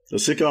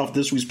Let's kick off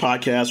this week's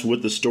podcast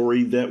with the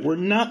story that we're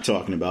not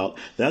talking about.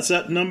 That's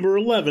at number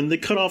 11, the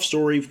cutoff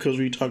story, because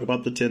we talk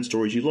about the 10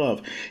 stories you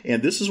love.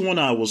 And this is one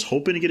I was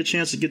hoping to get a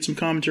chance to get some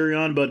commentary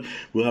on, but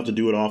we'll have to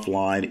do it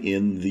offline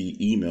in the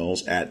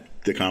emails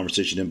at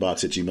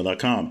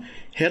theconversationinbox@gmail.com.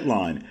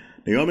 Headline: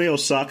 Naomi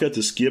Osaka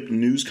to skip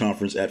news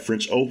conference at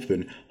French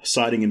Open,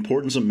 citing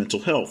importance of mental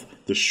health.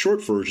 The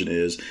short version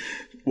is,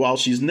 while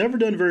she's never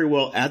done very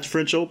well at the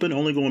French Open,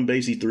 only going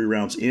basically 3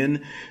 rounds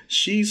in,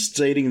 she's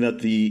stating that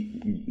the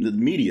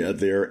media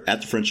there at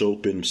the French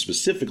Open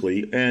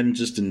specifically, and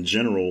just in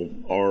general,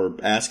 are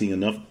asking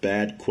enough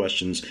bad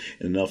questions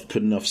and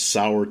put enough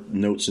sour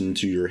notes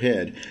into your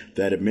head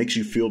that it makes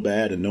you feel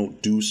bad and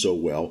don't do so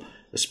well,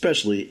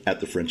 especially at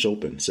the French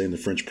Open, saying the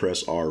French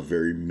press are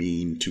very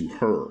mean to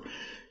her.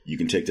 You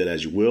can take that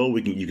as you will.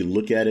 You can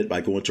look at it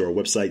by going to our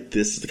website,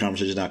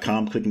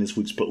 thisistheconversation.com, clicking this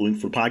week's link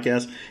for the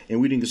podcast, and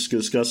we can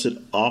discuss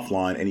it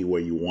offline any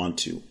way you want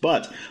to.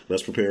 But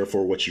let's prepare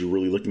for what you're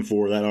really looking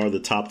for. That are the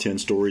top 10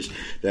 stories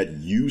that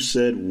you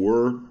said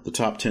were the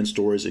top 10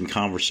 stories in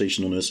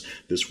conversationalness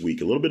this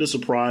week. A little bit of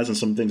surprise on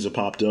some things that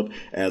popped up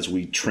as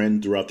we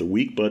trend throughout the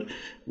week, but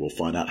we'll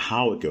find out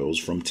how it goes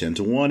from 10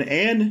 to 1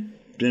 and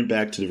then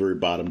back to the very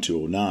bottom,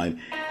 209,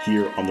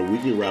 here on the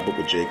weekly wrap-up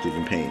with Jay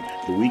Cleveland Payne.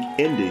 The week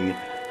ending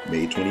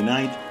May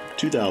 29th,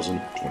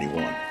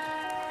 2021.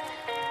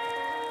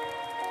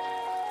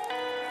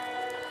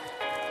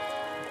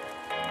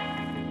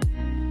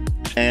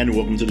 And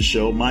welcome to the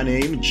show. My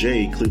name,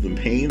 Jay Cleveland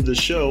Payne. The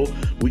show,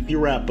 weekly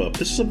wrap-up.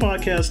 This is a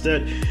podcast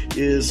that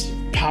is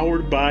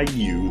powered by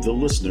you, the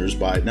listeners,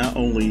 by not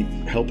only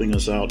helping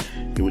us out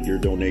with your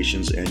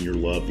donations and your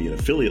love via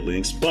affiliate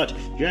links, but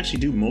you actually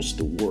do most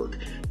of the work.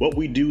 What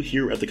we do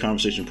here at the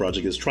Conversation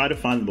Project is try to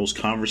find the most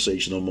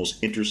conversational,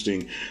 most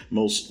interesting,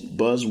 most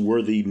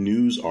buzzworthy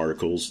news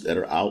articles that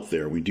are out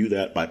there. We do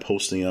that by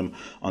posting them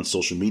on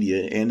social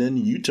media, and then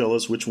you tell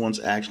us which ones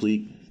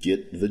actually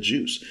get the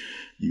juice.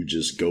 You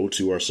just go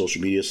to our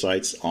social media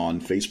sites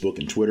on Facebook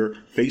and Twitter.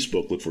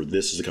 Facebook, look for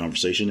This Is a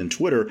Conversation, and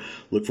Twitter,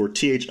 look for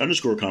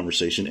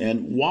th_conversation.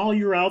 And while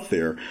you're out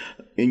there,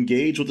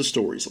 engage with the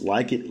stories.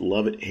 Like it,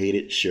 love it, hate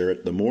it, share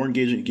it. The more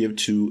engagement you give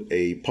to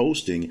a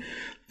posting,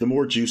 the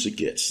more juice it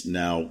gets.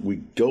 Now, we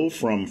go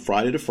from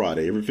Friday to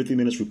Friday. Every 50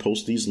 minutes, we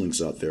post these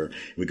links out there.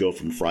 We go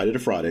from Friday to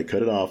Friday,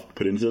 cut it off,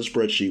 put it into a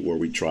spreadsheet where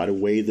we try to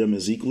weigh them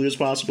as equally as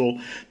possible.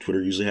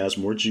 Twitter usually has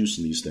more juice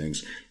in these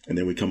things. And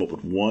then we come up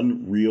with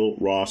one real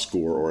raw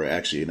score, or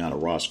actually not a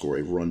raw score,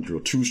 a run real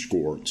true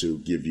score to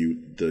give you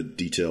the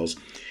details.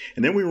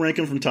 And then we rank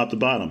them from top to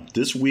bottom.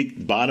 This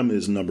week, bottom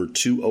is number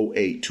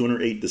 208.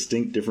 208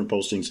 distinct different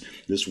postings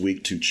this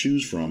week to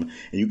choose from.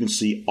 And you can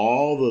see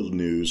all the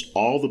news,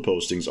 all the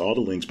postings, all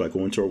the links by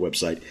going to our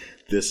website,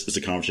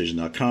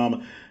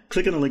 thisistheconversation.com.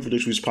 Click on the link for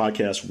this week's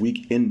podcast,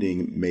 week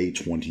ending May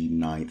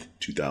 29th,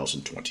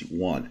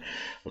 2021.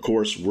 Of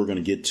course, we're going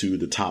to get to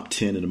the top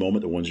 10 in a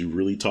moment, the ones you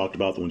really talked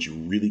about, the ones you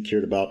really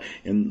cared about.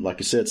 And like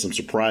I said, some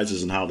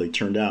surprises in how they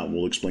turned out.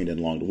 We'll explain that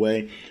along the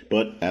way.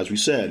 But as we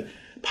said,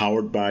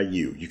 powered by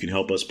you. You can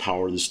help us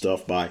power this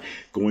stuff by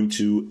going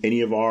to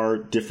any of our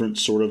different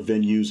sort of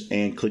venues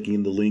and clicking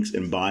in the links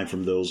and buying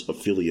from those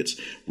affiliates.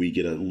 We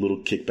get a little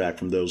kickback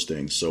from those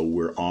things. So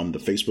we're on the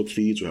Facebook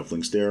feeds. We have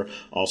links there.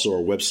 Also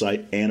our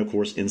website, and of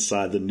course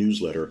inside the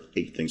newsletter,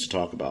 8 Things to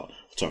Talk About.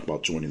 We'll talk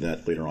about joining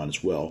that later on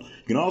as well.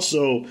 You can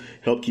also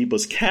help keep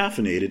us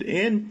caffeinated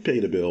and pay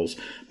the bills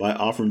by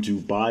offering to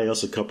buy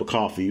us a cup of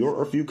coffee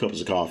or a few cups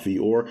of coffee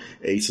or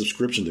a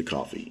subscription to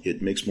coffee.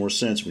 It makes more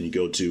sense when you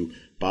go to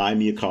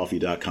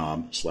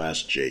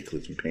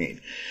buymeacoffee.com/jcliffandpayne.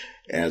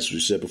 As we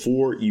said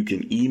before, you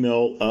can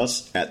email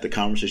us at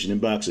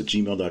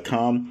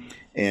theconversationinbox@gmail.com,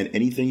 and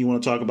anything you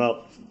want to talk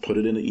about, put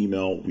it in the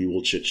email. We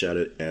will chit-chat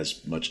it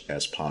as much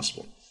as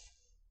possible.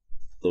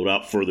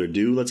 Without further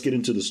ado, let's get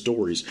into the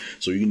stories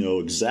so you know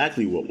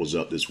exactly what was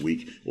up this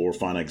week, or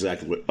find out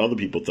exactly what other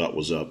people thought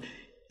was up,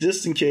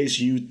 just in case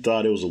you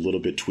thought it was a little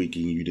bit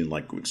tweaking, you didn't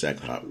like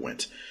exactly how it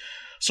went.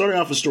 Starting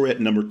off the story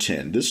at number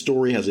 10. This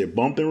story has a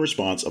bump in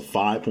response of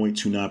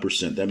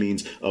 5.29%. That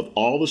means of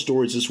all the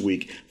stories this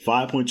week,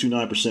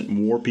 5.29%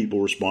 more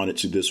people responded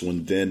to this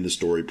one than the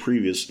story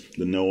previous,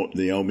 the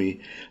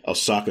Naomi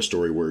Osaka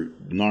story we're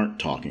not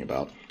talking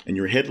about. And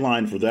your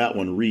headline for that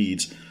one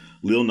reads,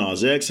 Lil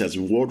Nas X has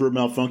wardrobe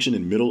malfunction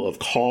in middle of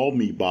Call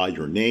Me By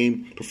Your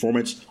Name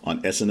performance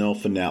on SNL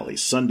finale.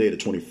 Sunday the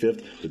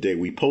 25th, the day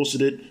we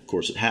posted it. Of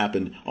course, it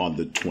happened on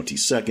the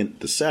 22nd,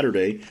 the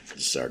Saturday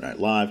Night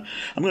Live.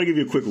 I'm going to give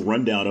you a quick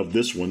rundown of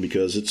this one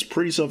because it's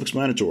pretty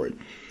self-explanatory.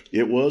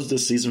 It was the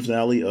season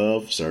finale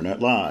of Saturday Night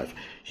Live.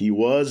 He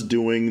was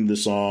doing the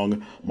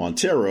song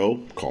Montero,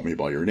 Call Me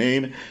By Your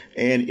Name,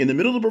 and in the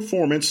middle of the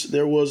performance,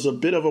 there was a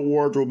bit of a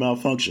wardrobe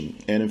malfunction.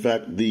 And in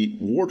fact, the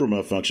wardrobe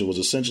malfunction was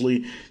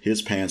essentially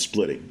his pants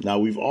splitting. Now,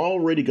 we've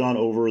already gone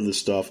over the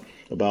stuff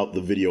about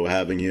the video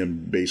having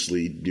him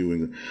basically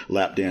doing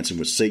lap dancing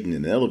with Satan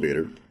in the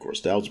elevator. Of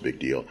course, that was a big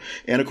deal.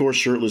 And of course,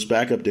 shirtless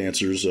backup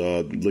dancers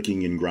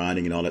licking and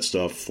grinding and all that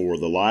stuff for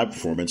the live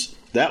performance.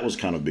 That was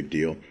kind of a big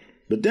deal.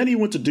 But then he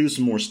went to do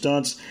some more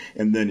stunts,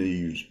 and then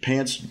his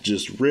pants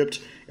just ripped,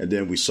 and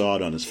then we saw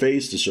it on his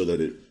face to show that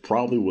it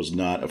probably was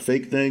not a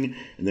fake thing.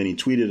 And then he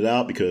tweeted it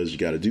out because you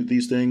got to do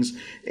these things,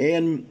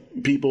 and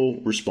people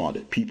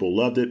responded. People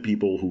loved it.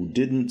 People who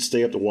didn't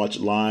stay up to watch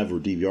it live or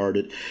DVR'd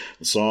it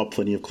saw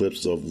plenty of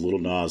clips of Lil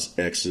Nas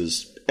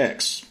X's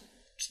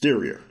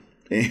exterior,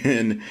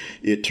 and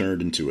it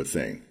turned into a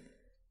thing.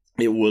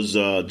 It was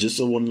just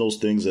one of those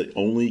things that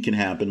only can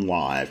happen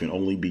live, can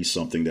only be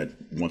something that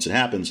once it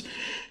happens,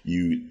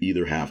 you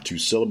either have to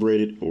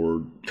celebrate it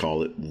or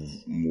call it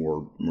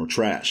more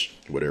trash,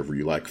 whatever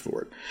you like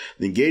for it.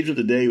 The engagement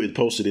today it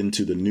posted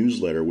into the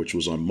newsletter, which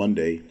was on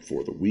Monday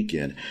for the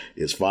weekend,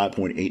 is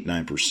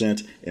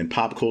 5.89%. And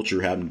Pop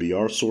Culture happened to be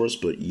our source,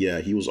 but yeah,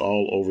 he was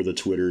all over the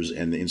Twitters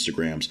and the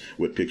Instagrams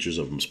with pictures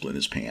of him splitting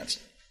his pants.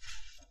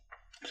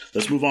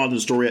 Let's move on to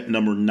the story at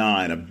number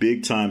 9, a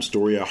big-time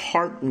story, a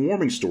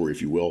heartwarming story,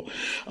 if you will.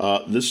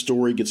 This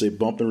story gets a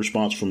bump in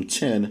response from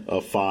 10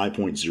 of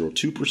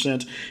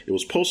 5.02%. It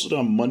was posted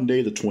on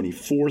Monday, the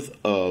 24th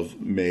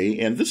of May,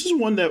 and this is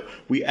one that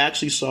we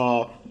actually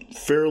saw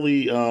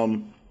fairly...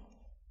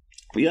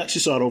 we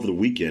actually saw it over the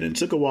weekend, and it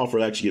took a while for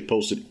it to actually get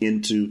posted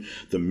into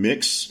the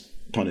mix,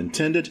 pun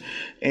intended,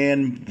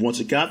 and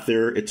once it got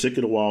there, it took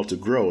it a while to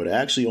grow. It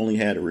actually only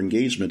had an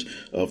engagement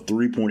of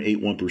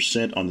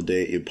 3.81% on the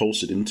day it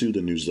posted into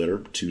the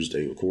newsletter,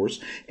 Tuesday, of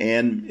course,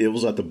 and it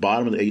was at the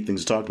bottom of the 8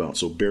 things to talk about,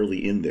 so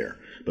barely in there.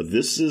 But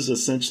this is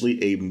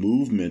essentially a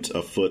movement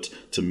afoot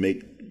to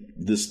make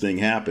this thing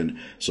happen.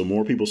 So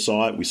more people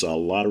saw it. We saw a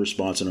lot of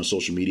response on our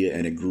social media,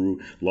 and it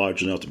grew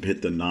large enough to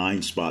hit the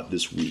 9 spot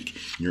this week.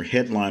 And your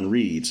headline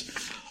reads,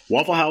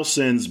 Waffle House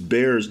sends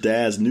Bears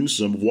Daz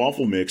Newsome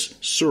waffle mix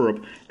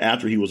syrup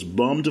after he was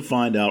bummed to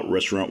find out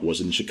restaurant was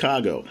in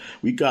Chicago.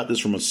 We got this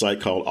from a site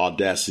called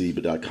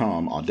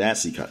Audacity.com.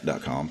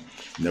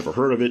 Never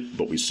heard of it,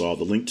 but we saw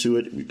the link to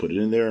it. We put it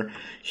in there.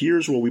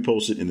 Here's what we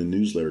posted in the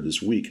newsletter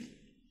this week.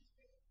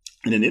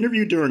 In an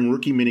interview during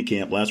rookie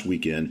minicamp last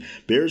weekend,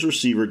 Bears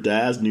receiver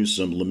Daz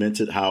Newsome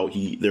lamented how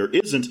there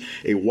isn't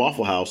a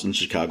Waffle House in the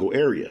Chicago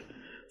area.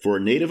 For a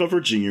native of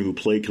Virginia who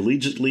played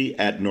collegiately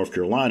at North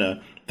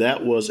Carolina,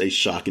 that was a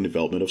shocking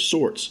development of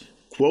sorts.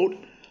 Quote,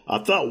 I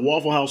thought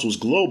Waffle House was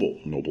global,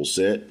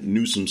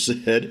 Newsome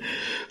said,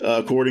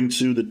 according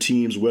to the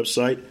team's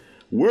website.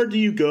 Where do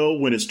you go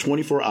when it's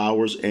 24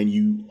 hours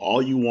and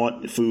all you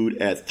want food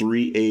at 4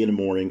 in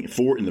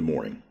the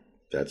morning?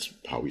 That's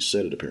how he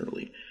said it,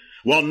 apparently.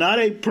 While not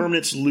a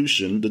permanent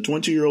solution, the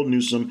 20-year-old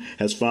Newsome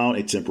has found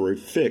a temporary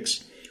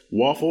fix.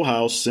 Waffle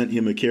House sent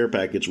him a care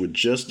package with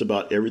just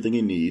about everything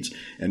he needs,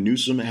 and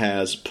Newsome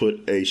has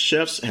put a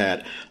chef's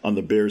hat on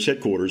the Bears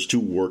headquarters to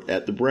work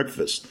at the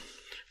breakfast.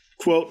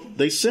 Quote,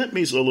 they sent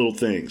me some little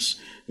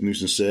things,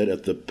 Newsome said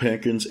at the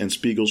Pankins and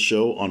Spiegel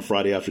show on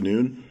Friday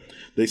afternoon.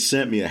 They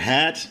sent me a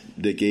hat,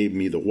 they gave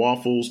me the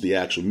waffles, the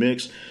actual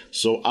mix,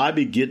 so I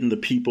be getting the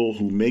people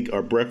who make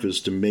our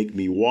breakfast to make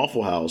me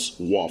Waffle House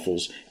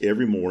waffles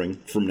every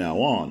morning from now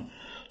on.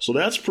 So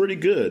that's pretty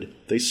good.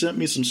 They sent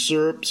me some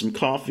syrup, some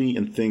coffee,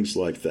 and things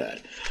like that.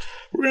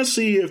 We're going to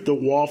see if the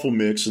waffle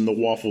mix and the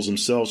waffles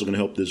themselves are going to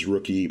help this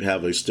rookie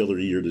have a stellar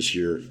year this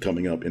year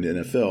coming up in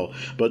the NFL.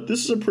 But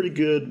this is a pretty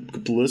good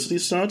publicity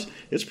stunt.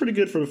 It's pretty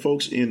good for the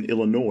folks in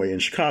Illinois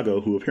and Chicago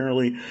who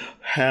apparently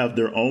have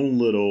their own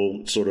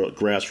little sort of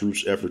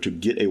grassroots effort to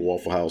get a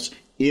Waffle House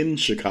in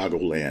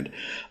Chicagoland.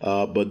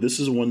 But this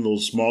is one of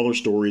those smaller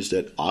stories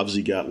that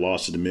obviously got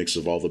lost in the mix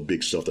of all the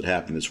big stuff that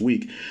happened this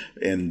week.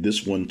 And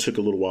this one took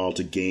a little while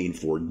to gain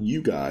for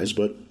you guys,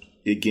 but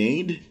it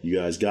gained. You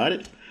guys got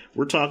it.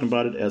 We're talking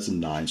about it as a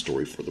 9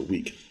 story for the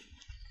week.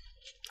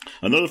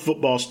 Another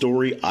football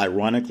story,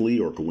 ironically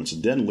or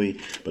coincidentally,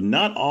 but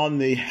not on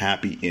the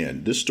happy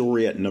end. This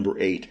story at number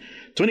 8.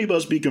 Tony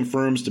Buzbee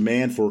confirms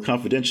demand for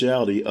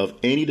confidentiality of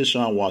any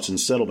Deshaun Watson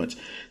settlement.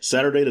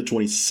 Saturday, the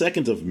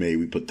 22nd of May,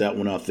 we put that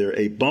one out there.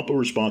 A bumper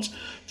response,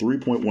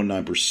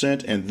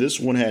 3.19%. And this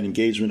one had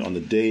engagement on the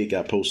day it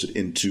got posted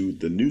into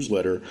the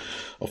newsletter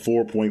of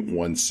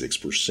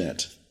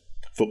 4.16%.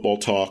 Football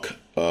Talk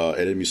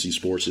at NBC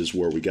Sports is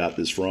where we got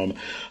this from.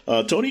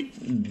 Tony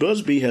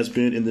Buzbee has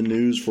been in the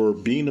news for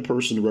being the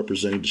person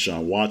representing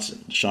Deshaun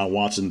Watson. Deshaun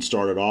Watson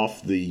started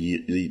off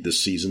the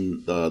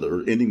season,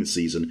 or ending the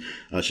season,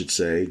 I should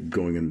say,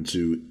 going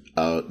into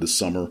the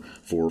summer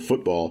for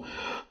football,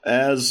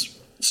 as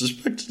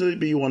suspected to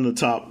be one of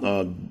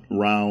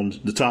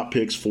the top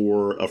picks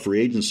for a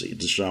free agency.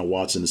 Deshaun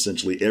Watson,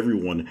 essentially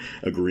everyone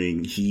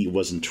agreeing he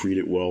wasn't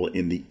treated well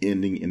in the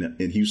ending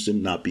in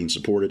Houston, not being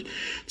supported.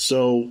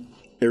 So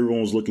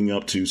everyone was looking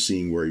up to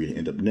seeing where you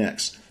end up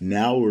next.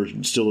 Now we're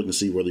still looking to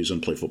see whether he's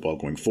going to play football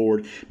going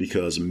forward,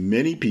 because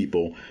many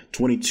people,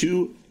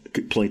 22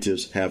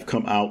 plaintiffs, have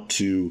come out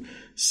to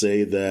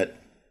say that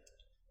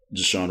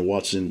Deshaun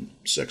Watson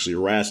sexually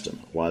harassed him.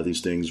 A lot of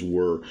these things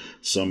were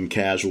some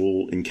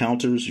casual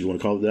encounters, you want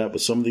to call it that, but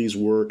some of these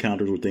were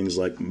encounters with things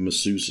like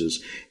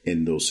masseuses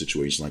in those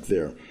situations like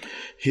there.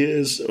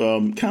 His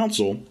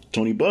counsel,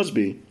 Tony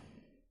Buzbee,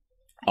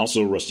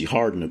 Also, Rusty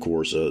Hardin, of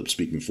course,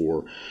 speaking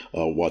for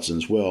Watson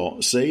as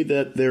well, say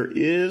that there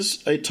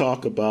is a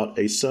talk about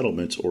a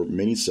settlement or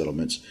many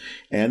settlements,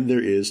 and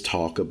there is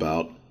talk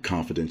about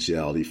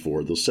confidentiality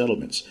for those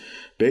settlements.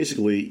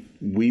 Basically,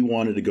 we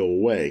wanted to go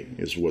away,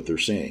 is what they're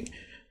saying.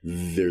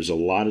 There's a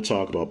lot of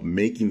talk about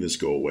making this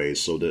go away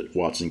so that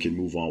Watson can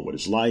move on with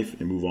his life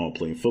and move on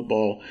playing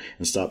football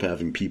and stop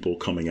having people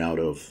coming out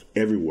of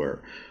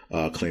everywhere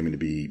claiming to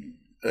be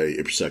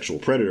a sexual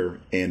predator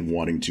and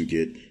wanting to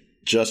get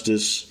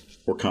justice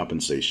or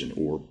compensation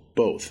or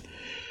both.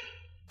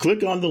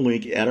 Click on the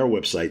link at our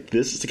website,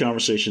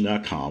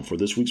 thisistheconversation.com, for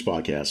this week's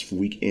podcast,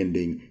 week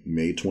ending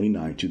May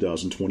 29,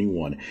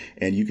 2021.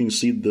 And you can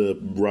see the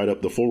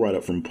full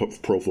write-up from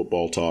Pro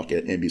Football Talk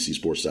at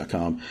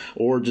NBCSports.com,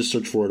 or just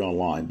search for it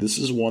online. This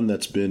is one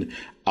that's been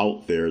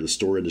out there. The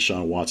story of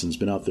Deshaun Watson's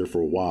been out there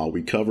for a while.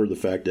 We covered the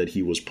fact that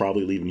he was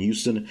probably leaving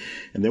Houston,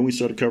 and then we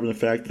started covering the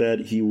fact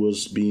that he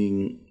was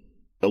being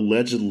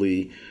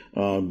allegedly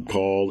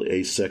called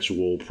a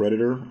sexual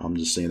predator. I'm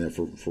just saying that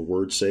for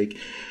word's sake.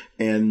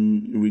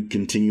 And we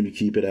continue to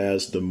keep it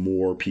as the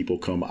more people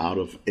come out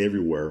of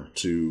everywhere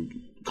to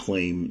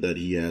claim that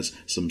he has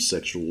some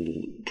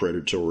sexual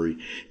predatory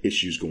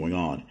issues going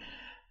on.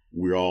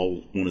 We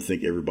all want to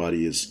think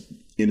everybody is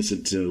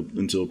innocent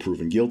until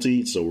proven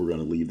guilty, so we're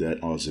going to leave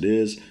that as it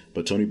is.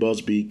 But Tony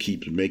Buzbee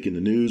keeps making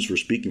the news for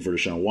speaking for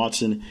Deshaun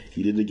Watson.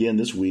 He did it again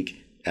this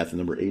week at the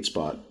number 8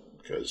 spot,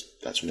 because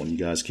that's one you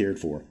guys cared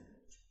for.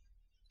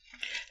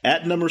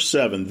 At number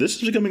 7, this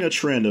is becoming a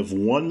trend of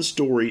one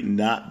story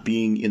not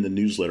being in the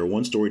newsletter,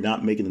 one story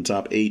not making the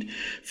top 8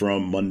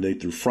 from Monday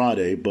through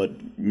Friday,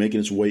 but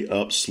making its way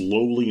up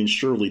slowly and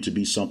surely to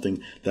be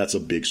something that's a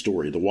big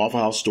story. The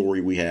Waffle House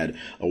story we had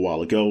a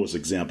while ago was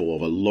an example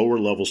of a lower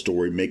level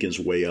story making its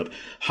way up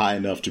high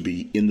enough to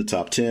be in the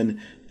top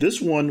 10. This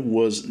one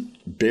was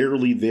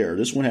barely there.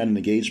 This one had an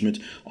engagement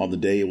on the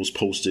day it was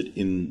posted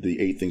in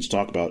the 8 Things to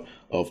Talk About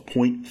of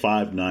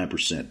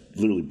 0.59%.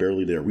 Literally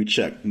barely there. We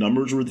checked.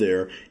 Numbers were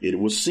there. It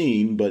was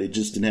seen, but it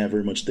just didn't have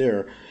very much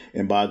there.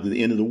 And by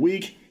the end of the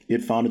week,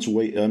 it found its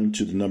way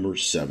into the number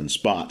 7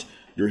 spot.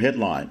 Your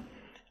headline: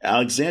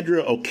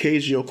 Alexandria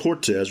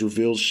Ocasio-Cortez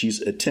reveals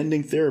she's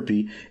attending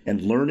therapy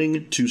and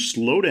learning to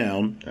slow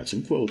down, that's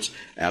in quotes,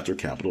 after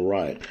Capitol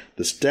riot.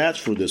 The stats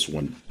for this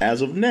one,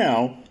 as of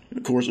now,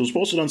 of course, it was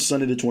posted on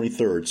Sunday the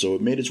 23rd, so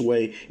it made its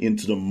way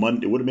into the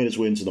Monday. It would have made its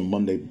way into the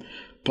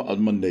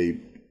Monday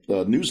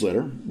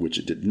newsletter, which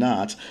it did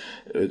not,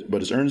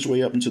 but it's earned its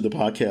way up into the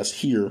podcast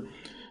here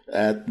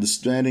at the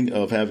standing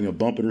of having a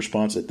bump in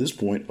response at this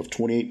point of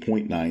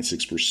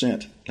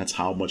 28.96%. That's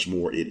how much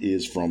more it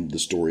is from the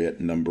story at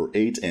number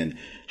 8 and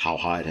how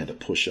high it had to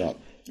push up.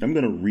 I'm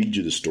going to read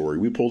you the story.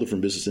 We pulled it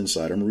from Business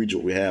Insider. I'm going to read you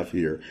what we have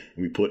here.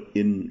 And we put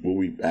in what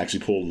we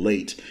actually pulled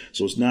late.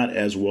 So it's not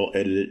as well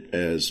edited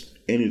as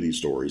any of these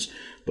stories.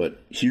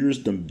 But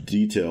here's the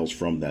details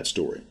from that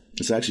story.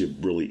 It's actually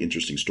a really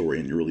interesting story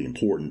and really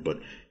important, but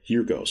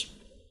here goes.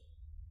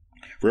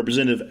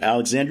 Representative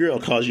Alexandria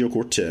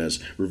Ocasio-Cortez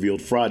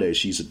revealed Friday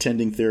she's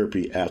attending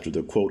therapy after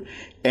the, quote,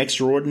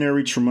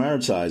 extraordinary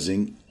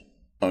traumatizing,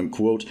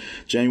 unquote,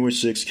 January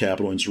 6th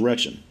Capitol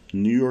insurrection.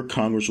 New York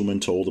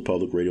Congresswoman told the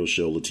public radio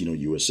show Latino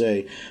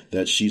USA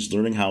that she's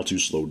learning how to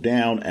slow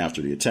down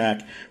after the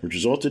attack, which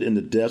resulted in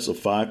the deaths of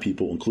 5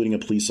 people, including a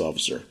police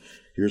officer.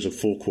 Here's a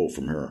full quote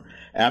from her.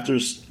 After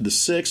the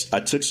 6th, I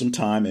took some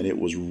time, and it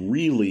was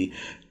really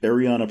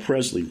Ayanna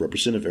Pressley,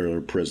 Representative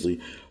Ayanna Pressley,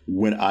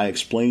 when I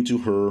explained to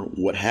her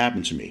what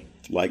happened to me,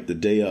 like the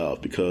day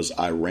of, because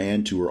I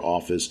ran to her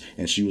office,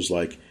 and she was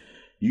like,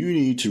 you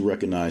need to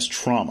recognize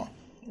trauma,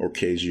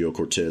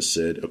 Ocasio-Cortez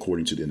said,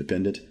 according to The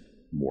Independent.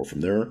 More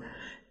from there.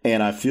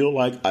 And I feel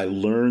like I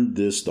learned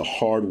this the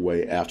hard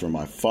way after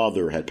my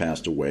father had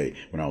passed away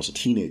when I was a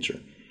teenager.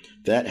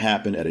 That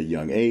happened at a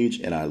young age,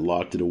 and I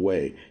locked it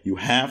away. You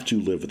have to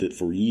live with it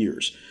for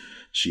years,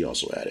 she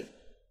also added.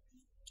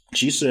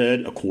 She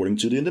said, according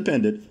to The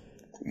Independent,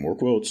 more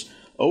quotes,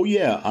 oh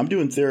yeah, I'm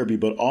doing therapy,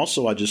 but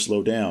also I just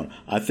slowed down.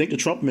 I think the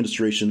Trump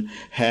administration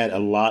had a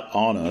lot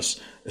on us,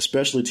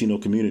 especially Latino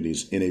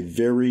communities, in a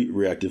very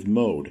reactive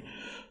mode.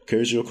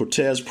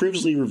 Ocasio-Cortez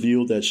previously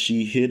revealed that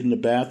she hid in the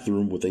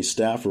bathroom with a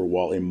staffer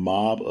while a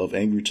mob of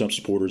angry Trump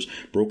supporters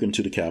broke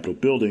into the Capitol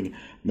building,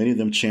 many of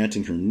them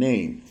chanting her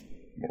name.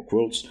 More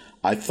quotes.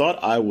 I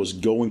thought I was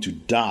going to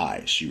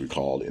die, she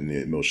recalled in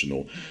the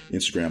emotional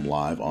Instagram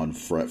Live on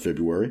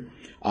February.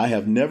 I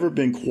have never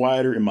been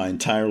quieter in my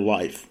entire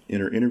life.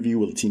 In her interview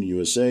with Latino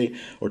USA,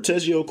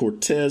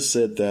 Ocasio-Cortez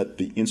said that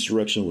the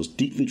insurrection was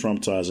deeply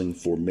traumatizing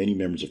for many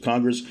members of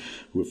Congress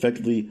who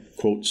effectively,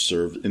 quote,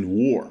 served in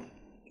war.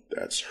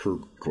 That's her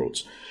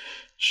quotes.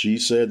 She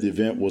said the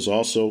event was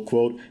also,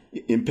 quote,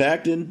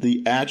 impacting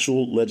the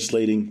actual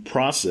legislating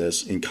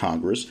process in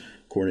Congress,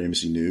 according to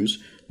NBC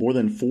News. More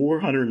than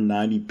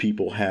 490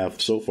 people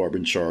have so far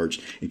been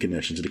charged in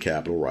connection to the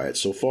Capitol riot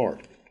so far.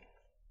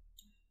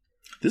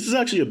 This is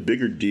actually a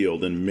bigger deal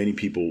than many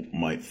people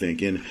might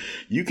think. And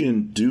you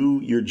can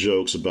do your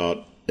jokes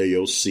about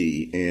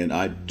AOC, and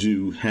I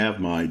do have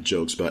my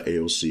jokes about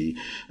AOC.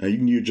 You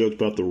can use jokes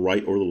about the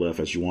right or the left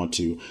as you want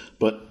to,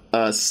 but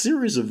a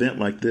serious event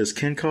like this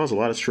can cause a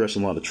lot of stress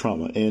and a lot of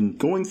trauma. And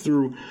going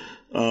through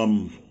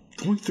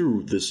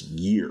this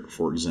year,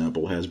 for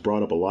example, has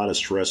brought up a lot of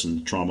stress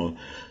and trauma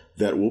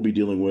that we'll be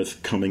dealing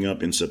with coming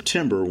up in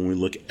September when we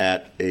look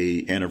at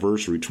a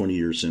anniversary 20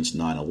 years since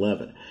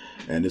 9/11.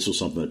 And this was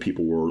something that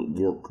people were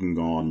working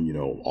on,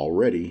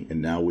 already.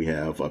 And now we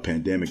have a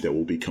pandemic that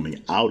we'll be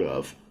coming out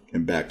of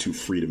and back to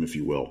freedom, if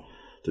you will,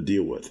 to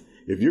deal with.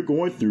 If you're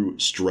going through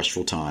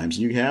stressful times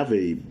and you have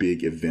a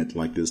big event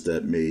like this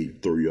that may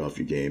throw you off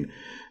your game,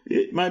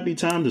 it might be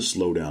time to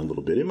slow down a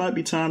little bit. It might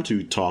be time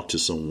to talk to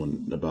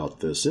someone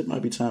about this. It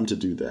might be time to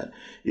do that.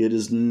 There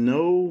is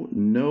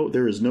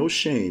no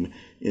shame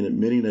in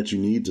admitting that you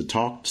need to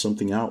talk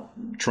something out.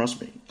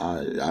 Trust me.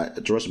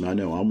 Trust me. I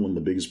know I'm one of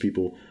the biggest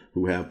people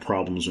who have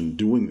problems in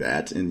doing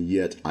that. And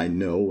yet I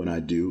know, and I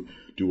do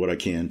what I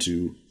can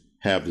to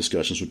have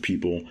discussions with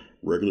people,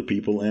 regular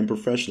people and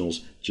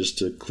professionals, just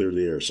to clear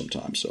the air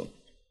sometimes. So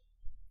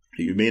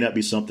it may not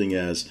be something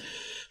as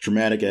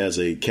traumatic as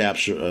a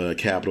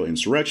Capitol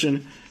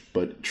insurrection,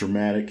 but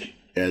traumatic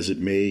as it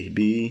may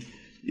be,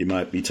 it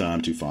might be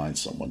time to find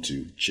someone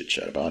to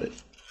chit-chat about it.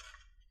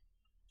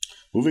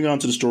 Moving on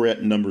to the story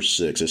at number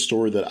 6, a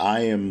story that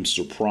I am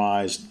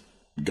surprised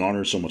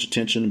garnered so much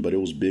attention, but it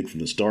was big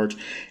from the start,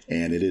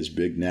 and it is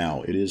big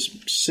now. It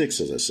is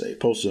 6, as I say.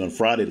 Posted on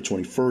Friday, the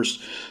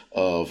 21st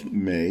of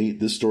May.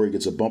 This story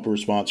gets a bumper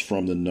response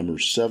from the number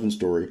 7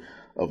 story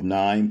of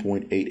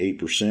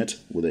 9.88%,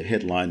 with a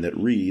headline that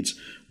reads,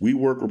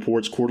 WeWork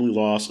reports quarterly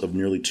loss of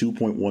nearly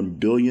 $2.1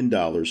 billion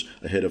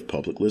ahead of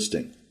public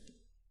listing.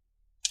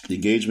 The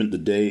engagement the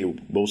day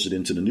it posted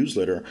into the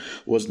newsletter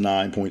was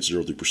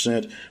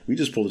 9.03%. We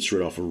just pulled it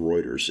straight off of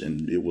Reuters,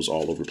 and it was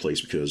all over the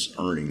place because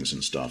earnings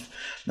and stuff.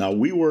 Now,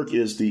 WeWork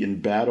is the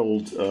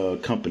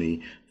embattled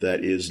company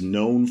that is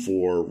known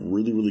for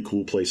really, really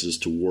cool places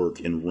to work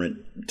and rent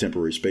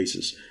temporary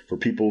spaces for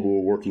people who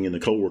are working in the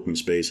co-working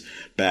space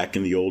back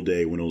in the old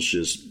day when it was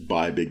just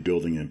buy a big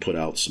building and put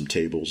out some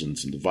tables and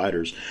some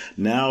dividers.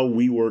 Now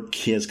WeWork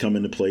has come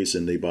into place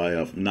and they buy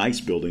up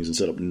nice buildings and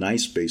set up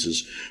nice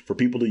spaces for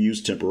people to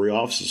use temporary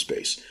office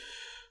space.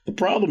 The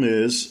problem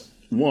is,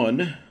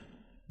 1,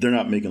 they're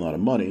not making a lot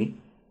of money,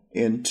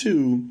 and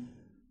 2,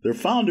 their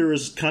founder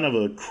is kind of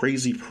a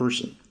crazy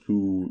person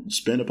who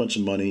spent a bunch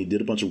of money,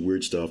 did a bunch of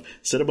weird stuff,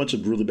 said a bunch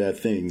of really bad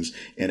things,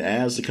 and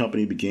as the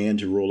company began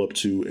to roll up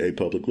to a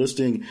public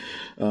listing,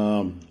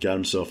 got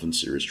himself in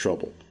serious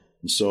trouble.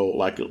 So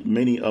like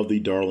many of the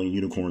darling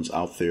unicorns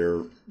out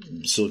there,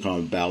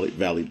 Silicon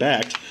Valley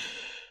backed,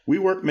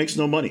 WeWork makes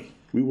no money.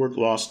 WeWork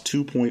lost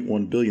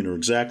 $2.1 billion, or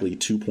exactly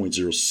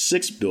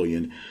 $2.06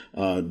 billion,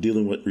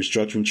 dealing with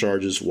restructuring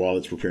charges while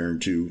it's preparing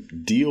to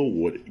deal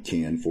what it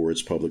can for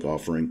its public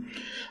offering,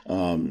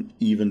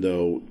 even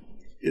though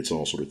it's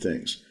all sort of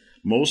things.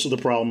 Most of the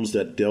problems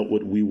that dealt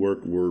with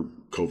WeWork were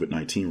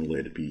COVID-19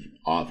 related, to be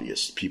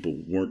obvious. People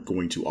weren't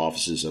going to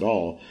offices at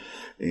all,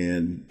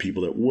 and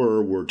people that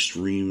were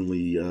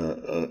extremely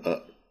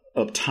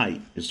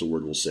uptight, is the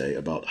word we'll say,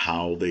 about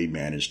how they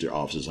manage their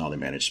offices, how they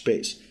manage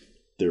space.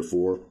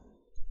 Therefore,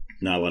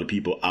 not a lot of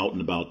people out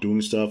and about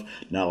doing stuff,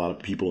 not a lot of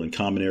people in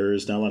common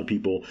areas, not a lot of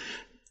people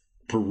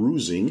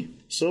perusing,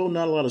 so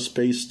not a lot of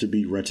space to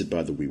be rented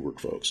by the WeWork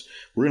folks.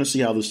 We're going to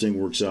see how this thing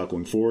works out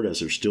going forward,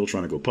 as they're still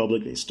trying to go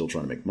public, they're still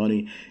trying to make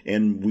money,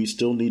 and we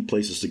still need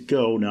places to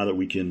go now that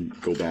we can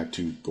go back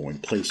to going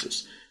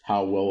places.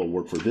 How well it'll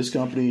work for this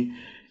company,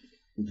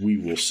 we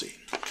will see.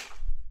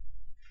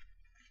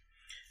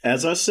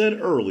 As I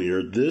said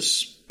earlier,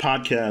 this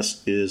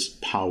podcast is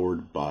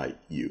powered by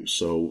you.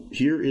 So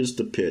here is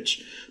the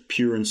pitch,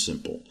 pure and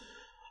simple.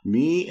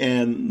 Me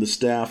and the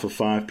staff of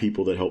 5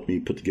 people that helped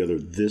me put together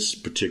this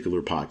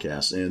particular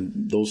podcast,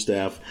 and those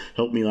staff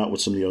helped me out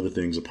with some of the other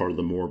things, a part of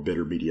the More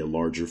Better Media,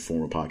 larger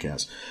form of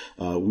podcast.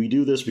 We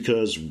do this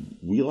because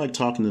we like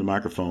talking to the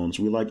microphones,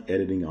 we like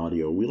editing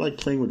audio, we like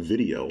playing with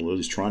video, or at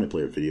least trying to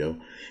play with video,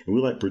 and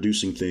we like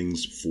producing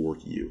things for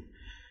you.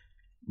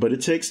 But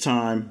it takes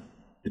time,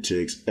 it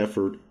takes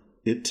effort,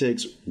 it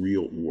takes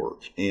real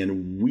work,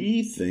 and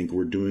we think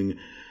we're doing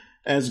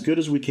as good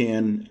as we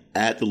can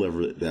at the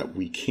level that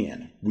we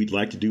can. We'd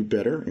like to do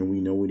better, and we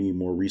know we need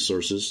more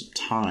resources.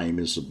 Time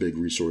is a big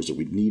resource that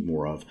we need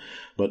more of,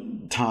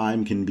 but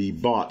time can be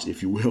bought,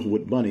 if you will,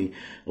 with money,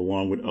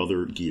 along with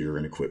other gear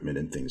and equipment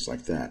and things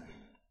like that.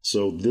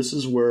 So this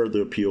is where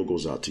the appeal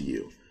goes out to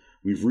you.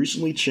 We've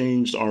recently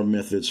changed our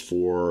methods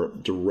for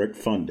direct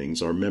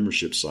fundings, our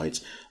membership sites,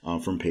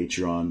 from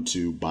Patreon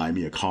to Buy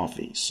Me a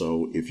Coffee.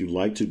 So if you'd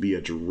like to be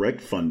a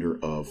direct funder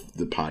of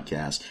the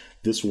podcast,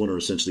 this one or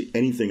essentially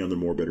anything under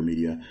More Better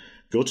Media,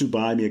 go to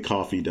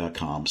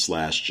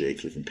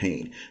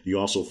buymeacoffee.com/JCliffandPayne. You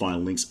also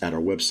find links at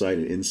our website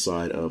and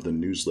inside of the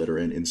newsletter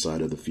and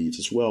inside of the feeds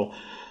as well.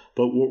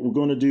 But what we're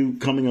going to do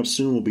coming up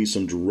soon will be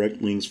some direct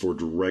links for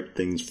direct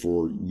things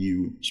for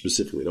you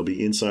specifically. There'll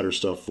be insider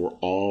stuff for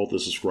all the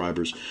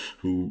subscribers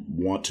who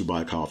want to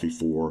buy coffee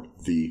for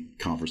the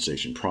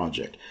Conversation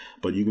Project.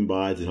 But you can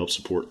buy to help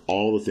support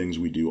all the things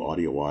we do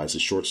audio-wise, the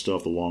short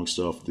stuff, the long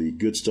stuff, the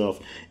good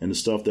stuff, and the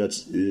stuff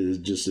that's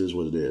just is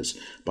what it is,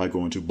 by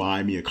going to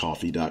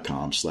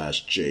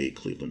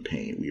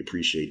buymeacoffee.com/JClevelandPayne. We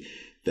appreciate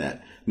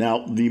that.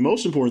 Now, the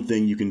most important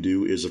thing you can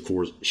do is, of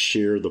course,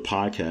 share the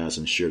podcast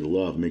and share the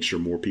love. Make sure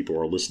more people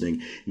are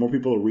listening, more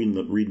people are reading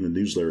the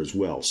newsletter as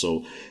well.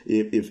 So,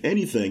 if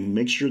anything,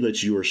 make sure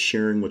that you are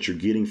sharing what you're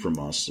getting from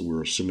us.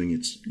 We're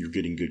assuming you're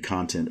getting good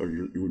content, or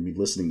you would be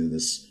listening to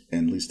this,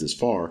 and at least this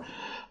far,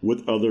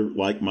 with other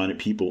like-minded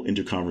people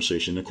into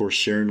conversation. And of course,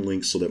 sharing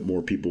links so that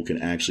more people can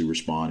actually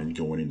respond and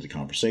go into the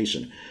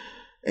conversation.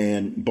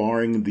 And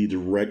barring the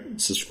direct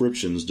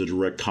subscriptions, the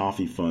direct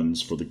coffee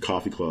funds for the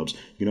coffee clubs,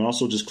 you can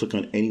also just click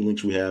on any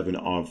links we have in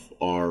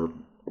our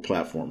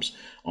platforms,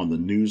 on the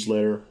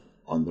newsletter,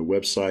 on the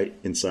website,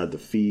 inside the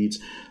feeds.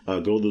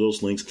 Go to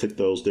those links, click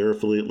those. They're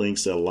affiliate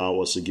links that allow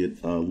us to get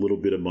a little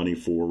bit of money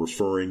for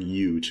referring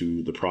you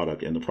to the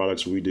product. And the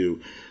products we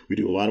do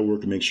a lot of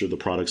work to make sure the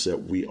products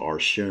that we are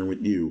sharing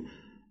with you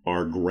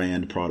are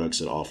grand products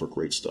that offer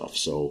great stuff.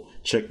 So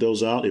check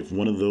those out. If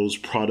one of those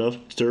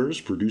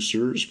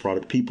producers,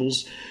 product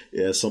peoples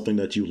is something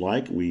that you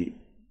like, we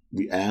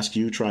ask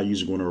you, try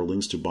using one of our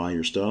links to buy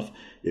your stuff.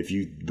 If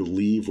you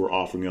believe we're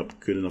offering up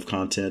good enough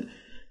content,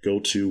 go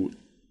to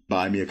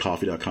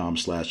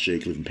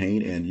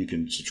buymeacoffee.com/JClevelandPayne, and you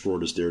can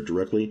support us there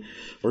directly,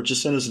 or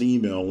just send us an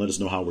email and let us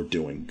know how we're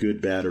doing,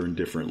 good, bad, or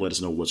indifferent. Let us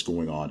know what's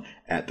going on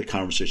at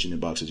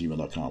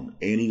theconversationinbox@gmail.com.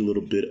 Any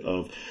little bit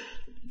of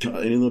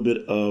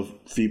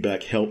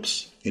feedback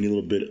helps. Any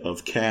little bit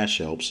of cash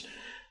helps.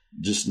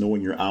 Just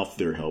knowing you're out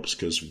there helps,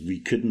 because we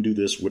couldn't do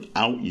this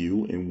without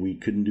you, and we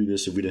couldn't do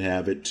this if we didn't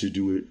have it to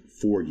do it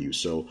for you.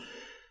 So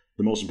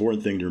the most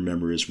important thing to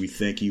remember is we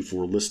thank you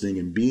for listening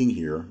and being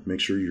here. Make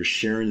sure you're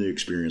sharing the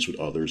experience with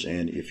others.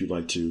 And if you'd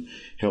like to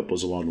help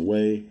us along the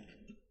way,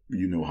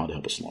 you know how to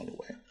help us along the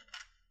way.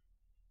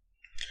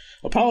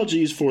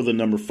 Apologies for the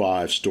number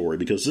 5 story,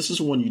 because this is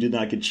one you did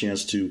not get a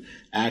chance to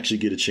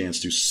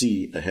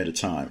see ahead of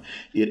time.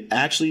 It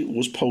actually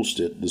was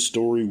posted, the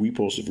story we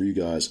posted for you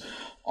guys,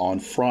 on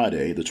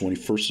Friday, the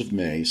 21st of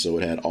May. So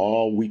it had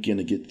all weekend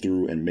to get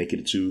through and make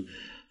it to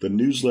the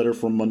newsletter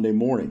from Monday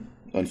morning.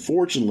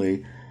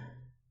 Unfortunately,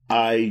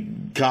 I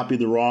copied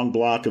the wrong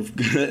block of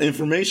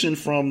information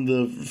from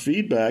the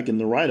feedback and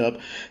the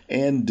write-up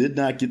and did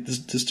not get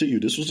this to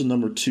you. This was the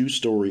number 2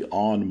 story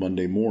on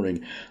Monday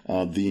morning.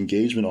 The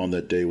engagement on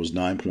that day was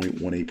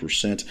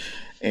 9.18%.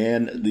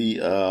 And the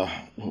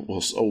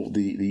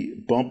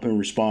bump in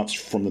response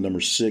from the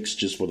number 6,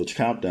 just for the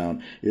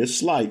countdown, is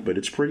slight, but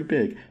it's pretty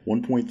big,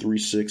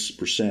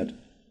 1.36%.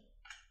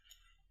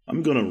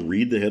 I'm going to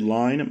read the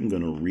headline. I'm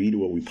going to read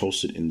what we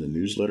posted in the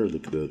newsletter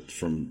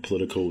from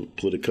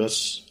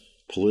Politicus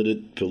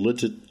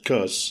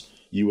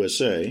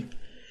USA,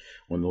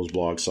 one of those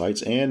blog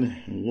sites, and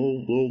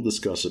we'll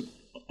discuss it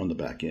on the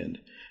back end.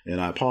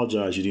 And I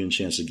apologize you didn't get a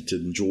chance to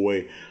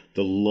enjoy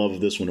the love of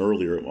this one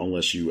earlier,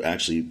 unless you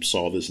actually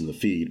saw this in the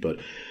feed. But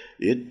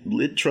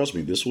it trust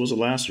me, this was a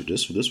laster.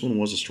 This one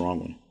was a strong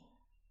one.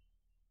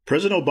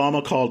 President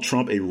Obama called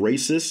Trump a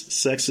racist,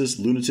 sexist,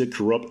 lunatic,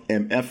 corrupt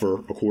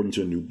MFer, according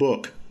to a new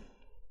book.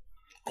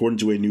 According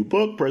to a new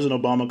book,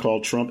 President Obama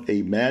called Trump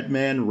a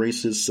madman,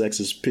 racist,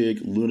 sexist,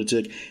 pig,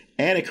 lunatic,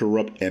 and a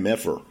corrupt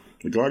MFer.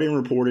 The Guardian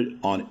reported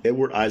on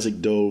Edward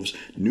Isaac Dove's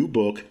new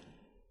book,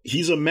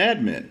 He's a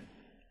Madman.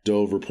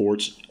 Dove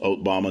reports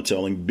Obama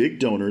telling big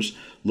donors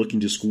looking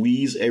to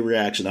squeeze a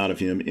reaction out of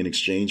him in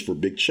exchange for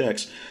big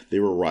checks they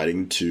were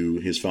writing to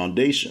his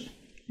foundation.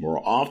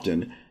 More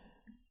often,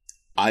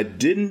 I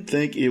didn't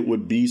think it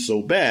would be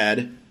so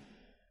bad.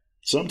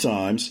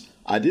 Sometimes,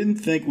 I didn't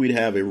think we'd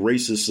have a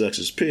racist,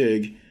 sexist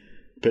pig,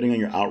 depending on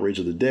your outrage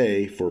of the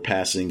day, for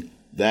passing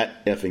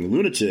that effing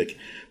lunatic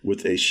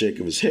with a shake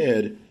of his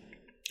head.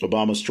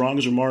 Obama's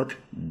strongest remark,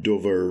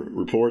 Dover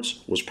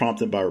reports, was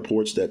prompted by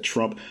reports that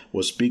Trump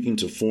was speaking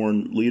to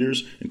foreign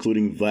leaders,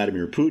 including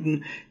Vladimir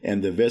Putin,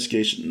 and the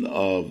investigation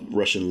of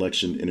Russian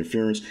election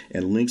interference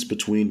and links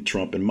between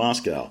Trump and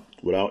Moscow,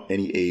 without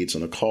any aides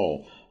on a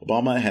call.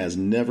 Obama has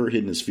never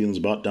hidden his feelings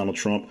about Donald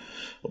Trump.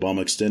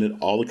 Obama extended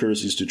all the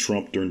courtesies to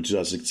Trump during the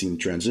 2016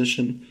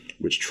 transition,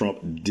 which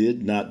Trump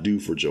did not do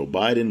for Joe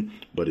Biden,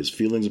 but his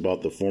feelings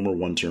about the former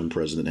one-term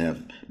president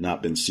have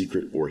not been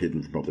secret or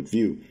hidden from public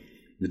view.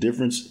 The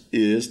difference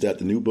is that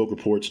the new book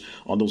reports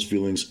on those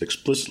feelings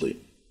explicitly.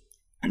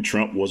 And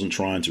Trump wasn't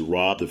trying to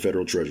rob the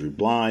federal treasury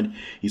blind.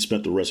 He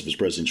spent the rest of his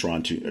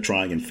presidency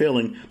trying and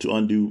failing to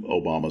undo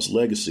Obama's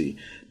legacy.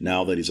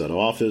 Now that he's out of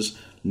office,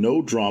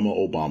 no drama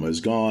Obama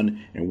is gone,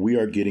 and we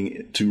are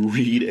getting to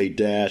read a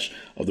dash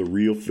of the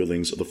real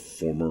feelings of the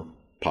former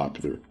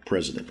popular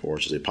president, or I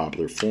should say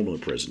popular former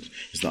president.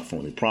 He's not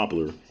formally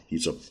popular,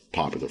 he's a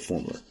popular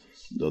former,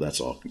 though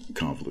that's all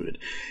convoluted.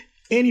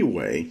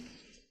 Anyway,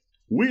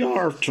 we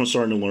are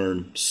starting to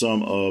learn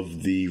some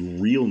of the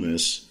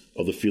realness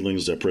of the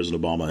feelings that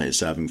President Obama is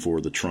having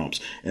for the Trumps.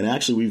 And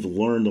actually, we've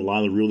learned a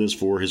lot of the realness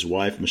for his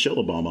wife, Michelle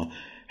Obama,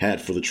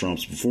 had for the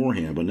Trumps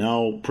beforehand. But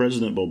now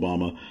President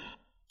Obama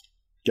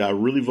got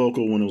really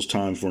vocal when it was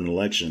time for an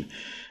election,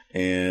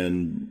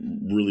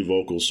 and really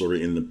vocal sort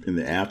of in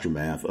the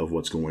aftermath of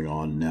what's going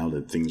on now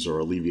that things are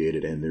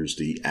alleviated, and there's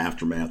the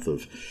aftermath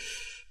of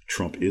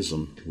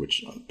Trumpism,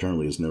 which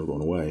apparently is never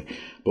going away.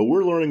 But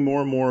we're learning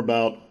more and more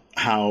about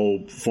how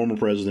former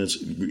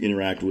presidents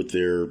interact with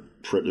their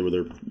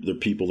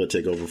people that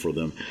take over for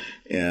them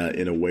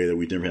in a way that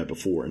we've never had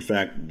before. In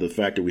fact, the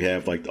fact that we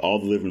have like all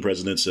the living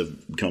presidents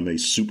have become a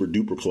super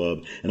duper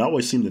club, and I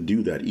always seem to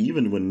do that.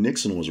 Even when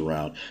Nixon was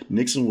around,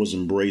 Nixon was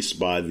embraced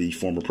by the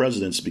former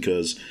presidents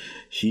because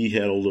he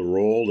held a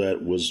role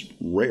that was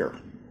rare.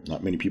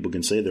 Not many people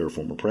can say they're a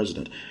former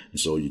president, and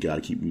so you got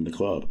to keep him in the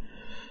club.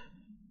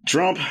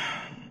 Trump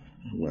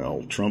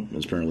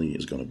apparently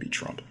is going to be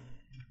Trump.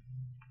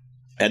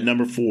 At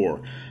number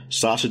 4,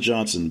 Sasha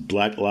Johnson,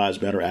 Black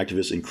Lives Matter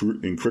activist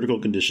in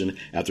critical condition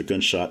after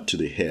gunshot to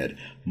the head.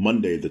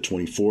 Monday, the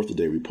 24th, the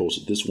day we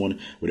posted this one,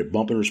 with a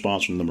bump in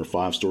response from the number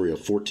 5 story of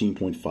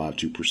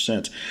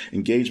 14.52%.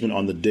 Engagement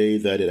on the day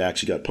that it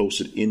actually got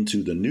posted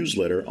into the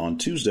newsletter on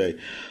Tuesday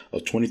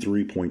of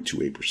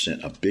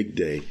 23.28%. A big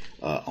day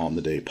on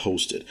the day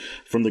posted.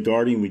 From The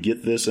Guardian, we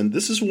get this, and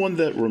this is one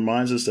that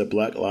reminds us that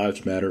Black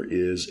Lives Matter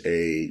is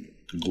a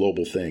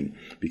global thing,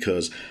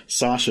 because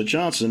Sasha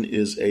Johnson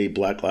is a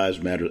Black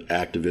Lives Matter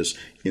activist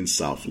in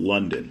South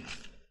London.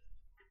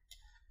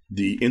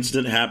 The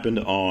incident happened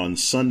on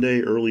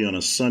Sunday, early on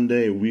a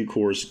Sunday. We, of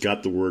course,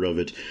 got the word of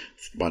it.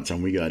 By the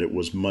time we got it, it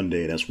was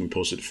Monday, and that's when we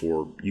posted it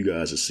for you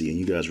guys to see, and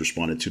you guys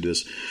responded to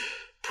this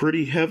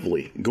pretty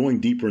heavily. Going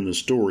deeper in the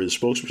story, the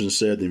spokesperson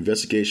said the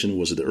investigation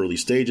was at the early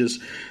stages.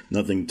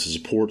 Nothing to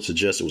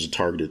suggest it was a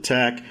targeted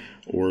attack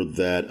or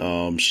that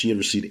she had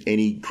received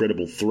any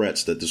credible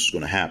threats that this was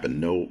going to happen.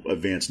 No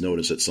advance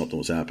notice that something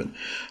was happening.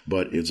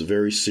 But it's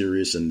very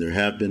serious, and there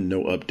have been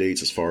no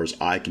updates, as far as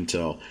I can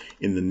tell,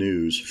 in the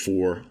news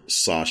for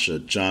Sasha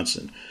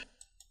Johnson.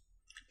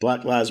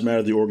 Black Lives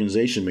Matter, the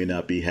organization, may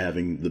not be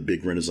having the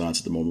big renaissance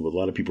at the moment, but a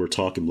lot of people are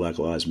talking Black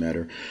Lives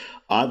Matter.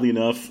 Oddly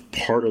enough,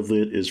 part of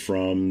it is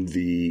from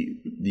the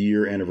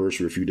year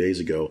anniversary a few days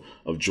ago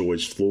of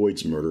George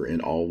Floyd's murder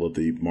and all of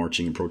the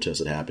marching and protests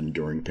that happened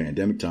during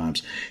pandemic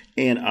times.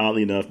 And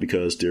oddly enough,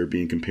 because they're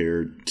being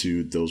compared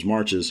to those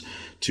marches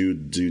to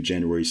do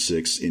January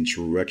 6th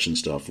insurrection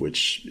stuff,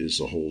 which is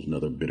a whole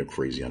another bit of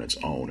crazy on its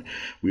own.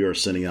 We are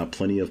sending out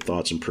plenty of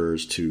thoughts and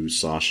prayers to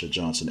Sasha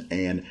Johnson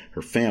and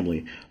her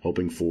family,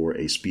 hoping for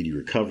a speedy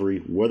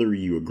recovery. Whether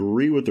you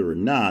agree with her or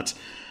not,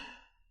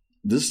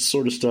 this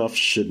sort of stuff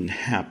shouldn't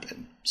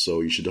happen. So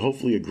you should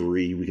hopefully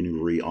agree. We can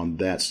agree on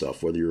that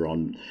stuff, whether you're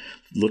on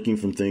looking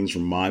from things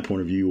from my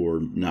point of view or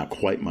not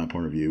quite my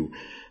point of view.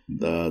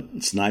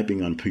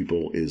 Sniping on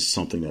people is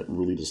something that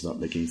really does not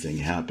make anything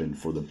happen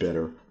for the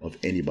better of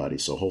anybody.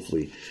 So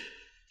hopefully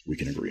we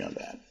can agree on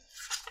that.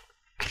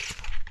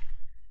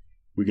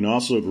 We can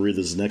also agree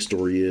that this next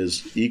story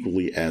is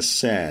equally as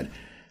sad.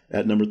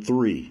 At number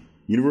 3,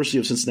 University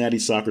of Cincinnati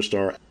soccer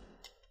star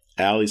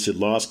Ali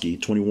Sidlowski,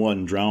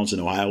 21, drowns in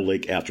Ohio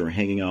Lake after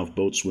hanging off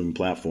boat swimming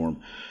platform.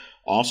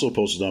 Also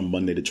posted on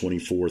Monday, the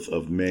 24th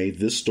of May.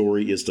 This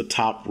story is the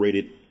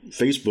top-rated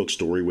Facebook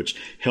story, which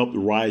helped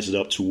rise it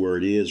up to where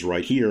it is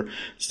right here.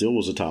 Still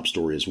was a top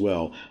story as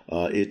well.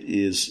 It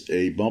is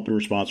a bump in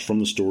response from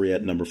the story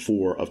at number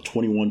 4 of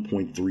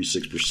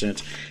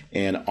 21.36%.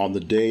 And on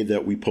the day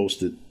that we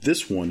posted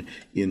this one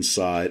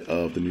inside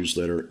of the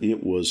newsletter,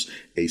 it was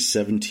a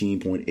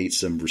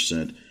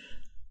 17.87%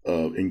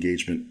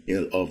 engagement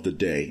of the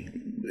day.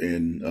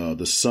 And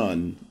the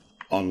Sun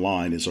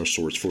online is our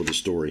source for the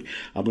story.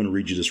 I'm going to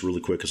read you this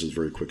really quick because it's a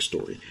very quick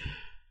story.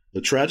 The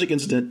tragic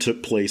incident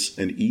took place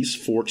in East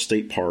Fork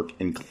State Park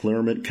in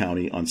Clermont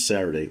County on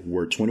Saturday,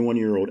 where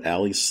 21-year-old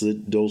Ali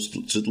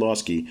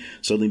Sidlowski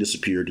suddenly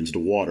disappeared into the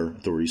water,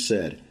 authorities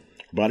said.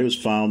 Her body was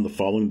found the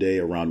following day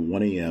around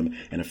 1 a.m.,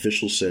 and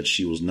officials said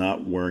she was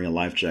not wearing a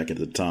life jacket at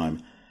the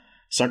time.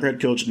 Soccer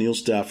head coach Neil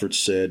Stafford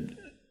said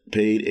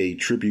paid a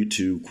tribute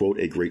to, quote,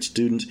 a great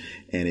student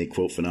and a,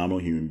 quote, phenomenal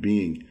human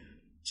being.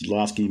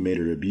 Sidlowski made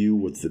her debut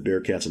with the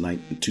Bearcats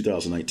in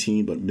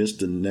 2019, but missed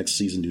the next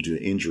season due to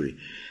an injury.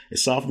 A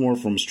sophomore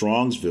from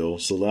Strongsville,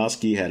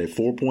 Sidlowski had a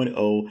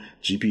 4.0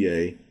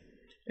 GPA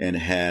and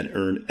had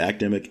earned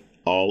academic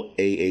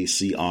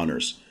All-AAC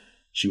honors.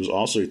 She was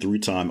also a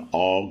 3-time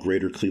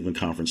All-Greater Cleveland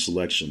Conference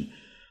selection.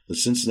 The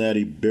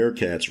Cincinnati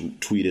Bearcats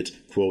tweeted,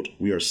 quote,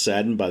 "We are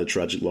saddened by the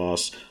tragic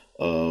loss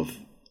of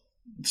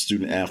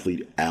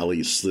student-athlete Ali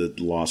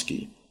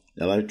Sidlowski."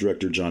 Athletic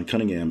Director John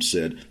Cunningham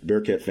said, "The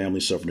Bearcat family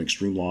suffered an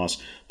extreme loss.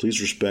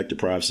 Please respect the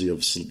privacy of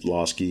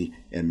Sidlowski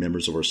and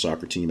members of our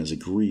soccer team as they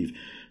grieve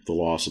the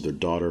loss of their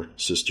daughter,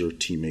 sister,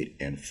 teammate,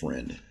 and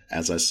friend."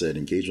 As I said,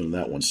 engagement on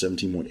that one,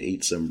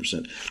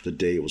 17.87% the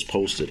day it was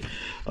posted.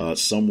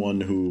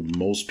 Someone who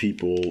most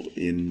people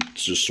in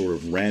just sort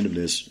of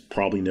randomness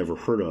probably never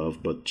heard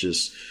of, but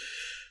just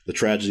the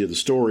tragedy of the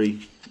story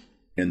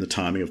and the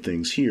timing of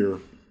things here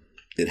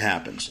it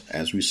happens.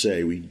 As we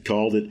say, we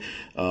called it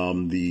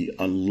the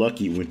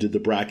unlucky, when we did the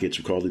brackets,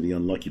 we called it the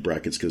unlucky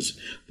brackets because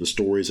the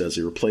stories as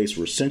they were placed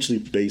were essentially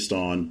based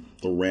on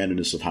the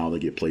randomness of how they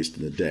get placed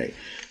in the day.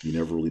 You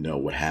never really know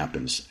what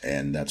happens,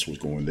 and that's what's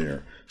going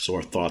there. So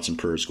our thoughts and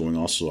prayers going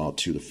also out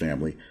to the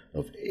family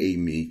of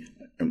Amy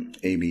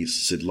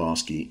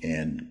Sidlowski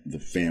and the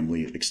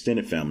family,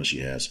 extended family she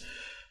has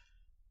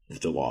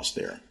with the loss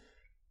there.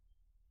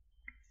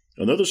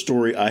 Another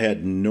story I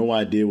had no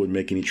idea would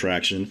make any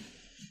traction,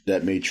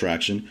 that made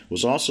traction,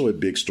 was also a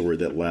big story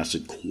that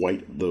lasted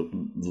quite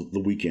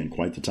the weekend,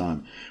 quite the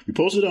time. We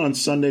posted it on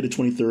Sunday, the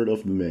 23rd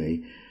of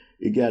May.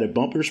 It got a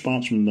bumper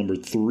response from the number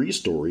 3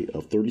 story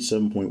of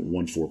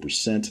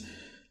 37.14%.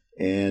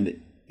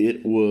 And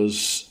it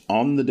was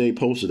on the day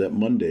posted, that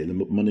Monday, the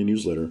Monday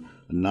newsletter,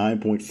 a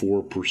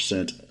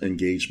 9.4%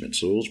 engagement.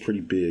 So it was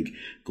pretty big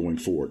going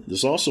forward.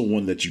 There's also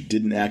one that you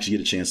didn't actually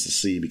get a chance to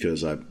see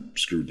because I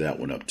screwed that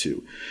one up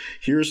too.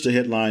 Here's the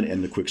headline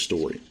and the quick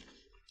story.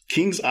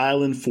 Kings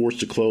Island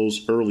forced to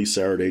close early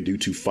Saturday due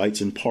to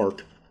fights in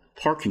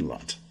parking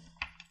lot.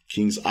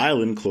 Kings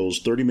Island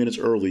closed 30 minutes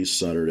early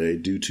Saturday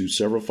due to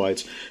several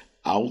fights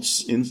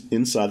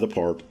inside the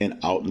park and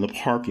out in the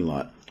parking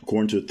lot,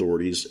 according to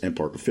authorities and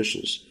park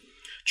officials.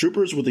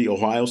 Troopers with the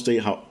Ohio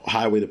State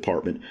Highway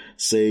Department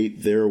say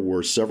there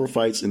were several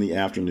fights in the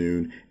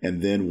afternoon,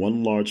 and then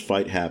one large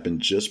fight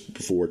happened just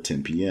before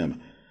 10 p.m.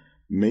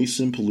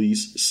 Mason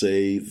police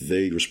say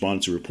they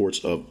responded to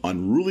reports of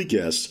unruly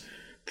guests,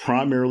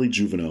 primarily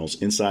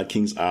juveniles, inside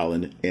Kings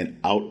Island and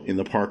out in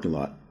the parking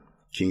lot.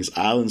 Kings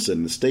Island said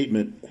in the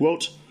statement,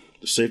 quote,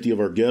 "The safety of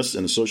our guests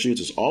and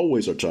associates is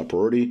always our top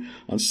priority.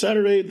 On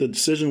Saturday, the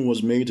decision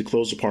was made to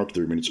close the park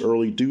 30 minutes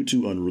early due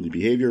to unruly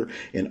behavior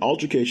and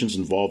altercations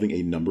involving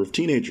a number of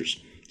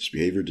teenagers. This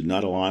behavior did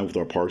not align with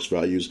our park's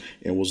values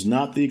and was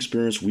not the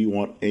experience we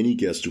want any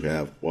guest to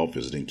have while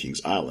visiting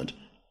Kings Island,"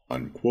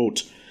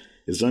 unquote.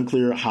 It's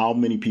unclear how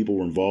many people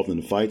were involved in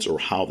the fights or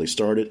how they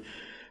started.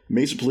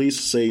 Mason police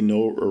say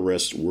no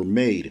arrests were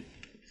made.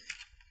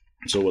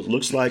 So what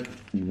looks like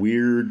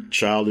weird,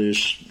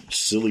 childish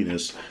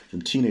silliness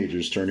from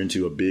teenagers turned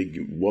into a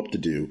big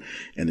whoop-to-do,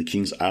 and the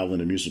Kings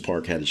Island amusement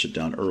park had to shut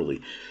down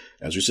early.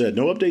 As we said,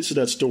 no updates to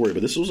that story,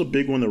 but this was a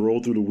big one that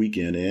rolled through the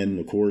weekend, and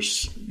of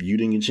course, you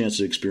didn't get a chance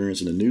to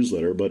experience in the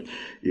newsletter, but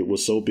it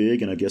was so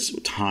big, and I guess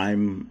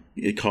time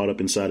it caught up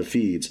inside of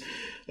feeds.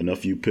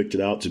 Enough you picked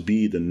it out to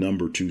be the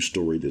number 2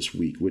 story this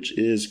week, which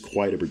is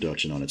quite a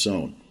production on its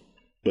own.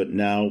 But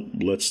now,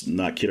 let's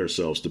not kid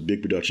ourselves. The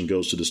big production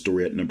goes to the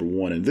story at number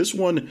 1. And this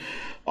one,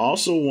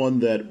 also one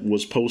that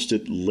was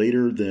posted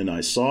later than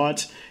I saw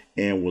it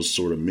and was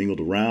sort of mingled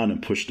around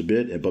and pushed a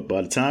bit. But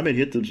by the time it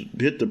hit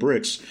the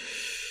bricks,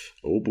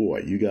 oh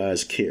boy, you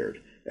guys cared.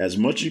 As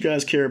much as you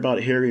guys care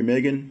about Harry and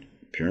Meghan,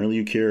 apparently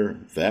you care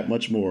that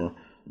much more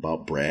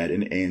about Brad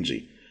and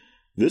Angie.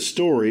 This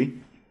story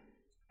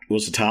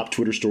was the top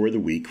Twitter story of the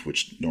week,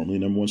 which normally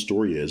number 1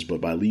 story is,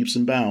 but by leaps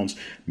and bounds,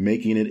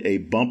 making it a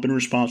bump in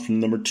response from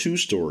the number 2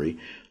 story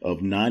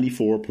of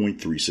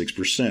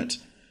 94.36%.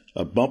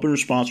 A bump in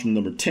response from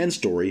the number 10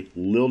 story,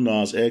 Lil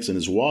Nas X and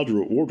his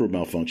wardrobe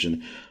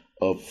malfunction,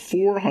 of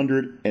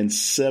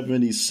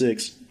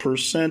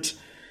 476%.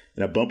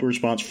 And a bump in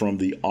response from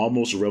the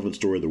almost irrelevant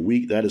story of the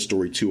week, that is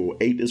story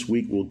 208 this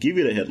week. We'll give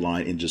you the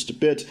headline in just a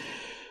bit,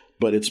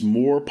 but it's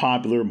more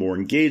popular, more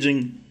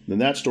engaging than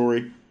that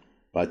story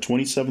by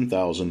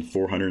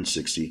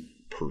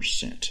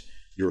 27,460%.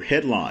 Your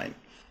headline,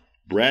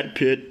 Brad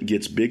Pitt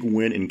gets big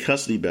win in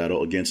custody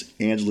battle against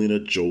Angelina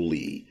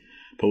Jolie.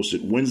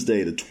 Posted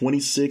Wednesday, the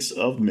 26th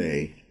of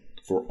May,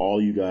 for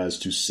all you guys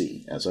to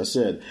see. As I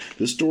said,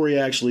 this story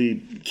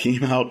actually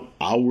came out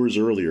hours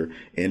earlier,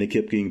 and it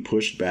kept getting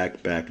pushed back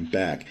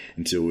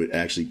until it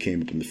actually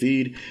came up in the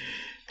feed,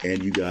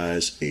 and you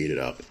guys ate it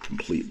up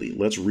completely.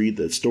 Let's read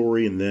that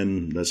story, and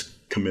then let's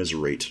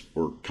commiserate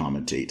or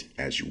commentate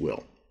as you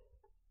will.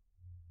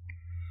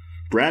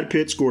 Brad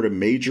Pitt scored a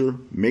major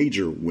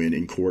win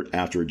in court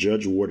after a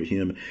judge awarded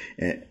him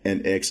and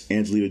ex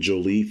Angelina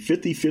Jolie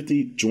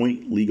 50-50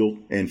 joint legal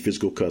and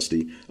physical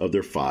custody of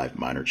their 5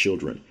 minor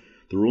children.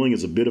 The ruling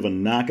is a bit of a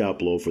knockout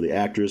blow for the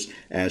actress,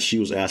 as she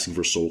was asking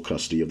for sole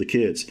custody of the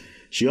kids.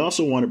 She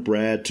also wanted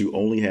Brad to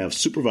only have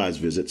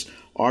supervised visits,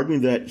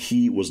 arguing that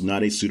he was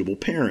not a suitable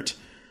parent.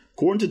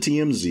 According to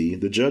TMZ,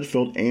 the judge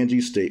felt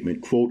Angie's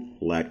statement, quote,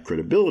 lacked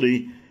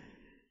credibility.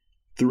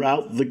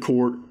 Throughout the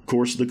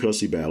course of the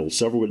custody battle,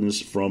 several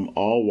witnesses from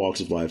all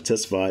walks of life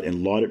testified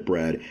and lauded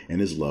Brad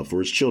and his love for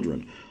his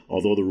children.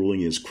 Although the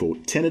ruling is,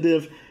 quote,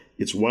 tentative,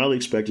 it's widely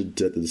expected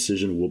that the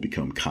decision will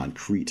become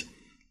concrete.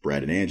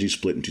 Brad and Angie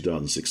split in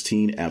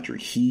 2016 after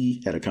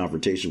he had a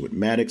confrontation with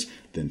Maddox,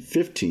 then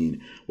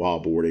 15, while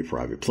aboard a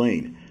private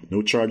plane.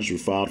 No charges were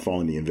filed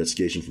following the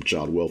investigation from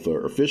child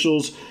welfare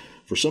officials.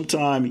 For some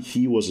time,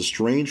 he was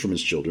estranged from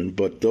his children,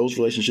 but those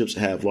relationships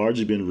have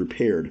largely been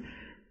repaired.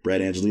 Brad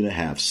and Angelina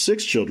have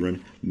 6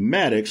 children: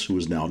 Maddox, who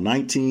is now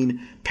 19,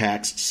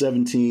 Pax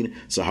 17,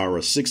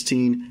 Sahara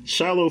 16,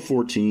 Shiloh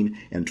 14,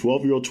 and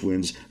 12-year-old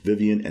twins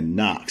Vivian and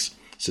Knox.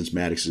 Since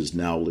Maddox is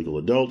now a legal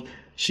adult,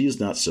 she is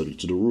not subject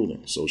to the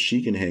ruling. So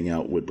she can hang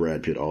out with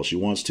Brad Pitt all she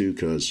wants to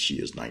because she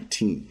is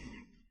 19.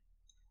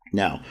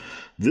 Now,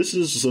 this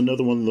is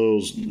another one of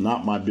those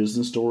not my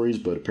business stories,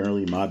 but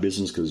apparently my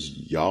business because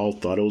y'all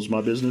thought it was my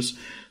business.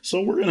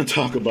 So we're going to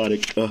talk about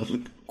it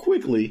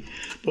quickly,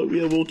 but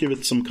we'll give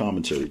it some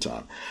commentary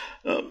time.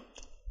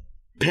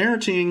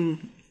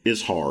 Parenting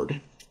is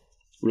hard.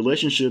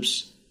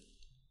 Relationships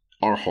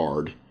are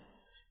hard.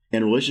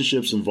 And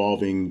relationships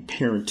involving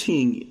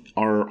parenting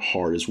are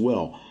hard as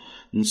well.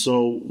 And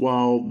so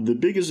while the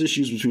biggest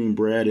issues between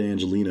Brad and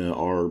Angelina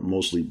are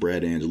mostly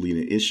Brad and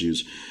Angelina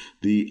issues,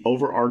 the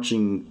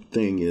overarching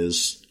thing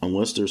is,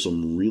 unless there's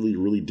some really,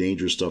 really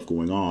dangerous stuff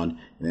going on,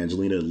 and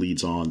Angelina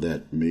leads on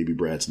that maybe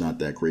Brad's not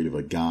that great of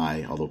a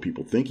guy, although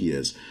people think he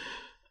is,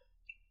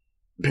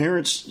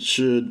 parents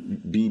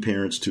should be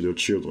parents to their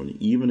children,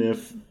 even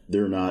if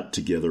they're not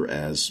together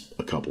as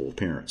a couple of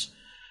parents.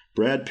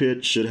 Brad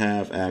Pitt should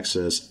have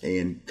access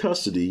and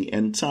custody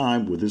and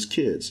time with his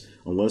kids,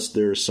 unless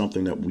there's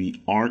something that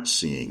we aren't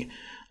seeing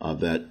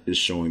that is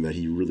showing that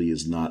he really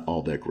is not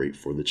all that great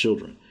for the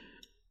children.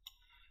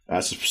 I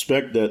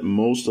suspect that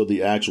most of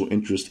the actual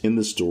interest in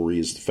the story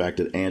is the fact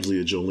that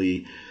Angelina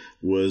Jolie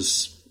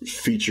was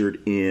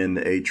featured in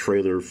a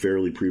trailer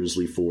fairly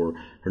previously for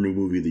her new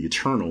movie, The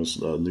Eternals,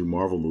 a new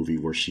Marvel movie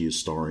where she is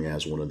starring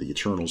as one of the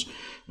Eternals.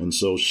 And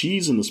so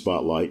she's in the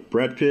spotlight.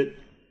 Brad Pitt,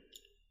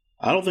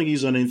 I don't think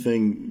he's done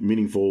anything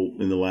meaningful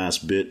in the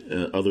last bit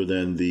other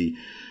than the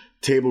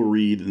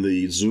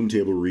Zoom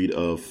table read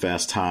of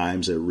Fast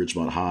Times at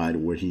Ridgemont High,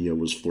 where he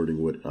was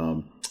flirting with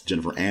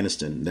Jennifer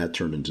Aniston. That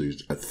turned into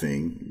a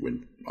thing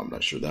when I'm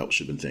not sure that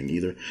should have been a thing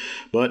either.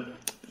 But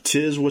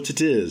 'tis what it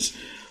is.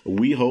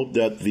 We hope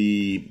that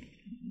the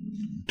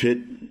Pitt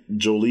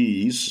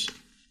Jolies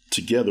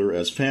together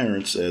as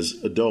parents, as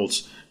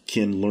adults,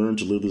 can learn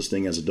to live this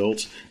thing as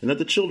adults, and that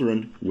the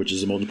children, which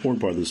is the most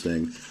important part of this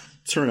thing,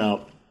 turn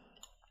out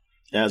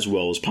as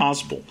well as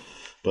possible.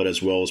 But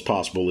as well as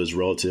possible is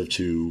relative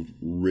to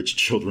rich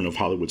children of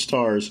Hollywood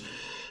stars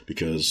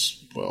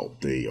because, well,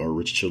 they are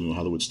rich children of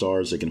Hollywood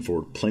stars. They can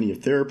afford plenty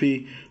of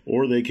therapy,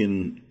 or they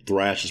can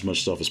thrash as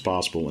much stuff as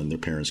possible and their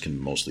parents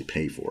can mostly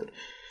pay for it.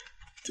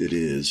 It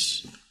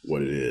is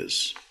what it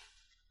is.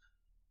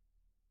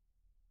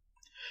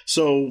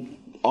 So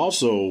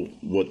also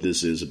what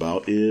this is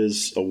about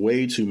is a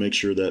way to make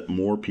sure that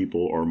more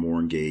people are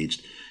more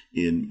engaged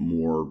in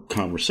more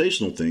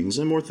conversational things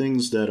and more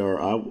things that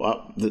are,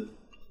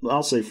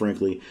 I'll say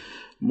frankly,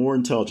 more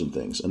intelligent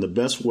things. And the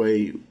best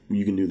way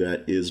you can do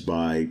that is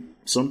by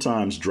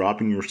sometimes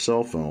dropping your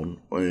cell phone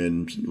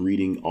and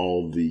reading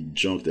all the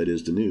junk that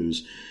is the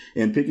news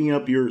and picking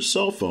up your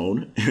cell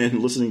phone and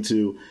listening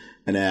to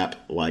an app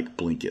like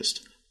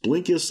Blinkist.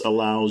 Blinkist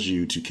allows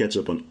you to catch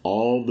up on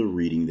all the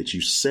reading that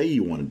you say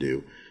you want to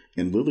do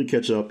and literally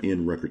catch up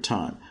in record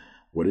time.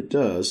 What it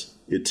does,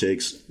 it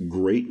takes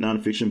great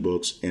nonfiction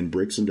books and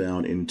breaks them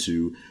down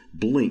into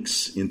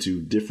blinks,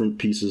 into different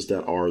pieces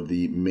that are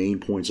the main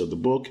points of the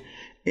book,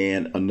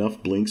 and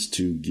enough blinks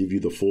to give you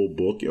the full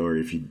book. Or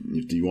if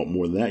you want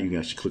more than that, you can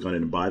actually click on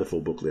it and buy the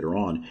full book later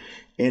on.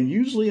 And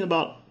usually in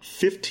about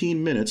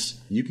 15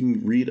 minutes, you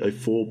can read a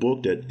full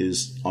book that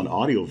is on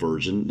audio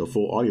version, the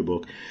full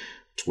audiobook,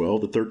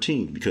 12 to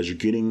 13, because you're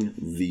getting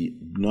the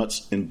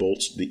nuts and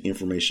bolts, the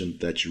information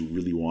that you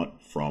really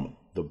want from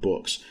the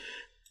books.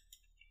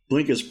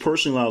 Blinkist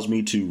personally allows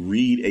me to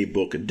read a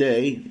book a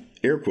day,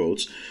 air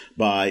quotes,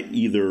 by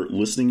either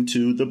listening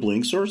to the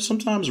blinks or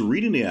sometimes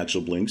reading the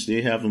actual blinks.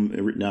 They have them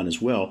written down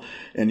as well.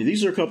 And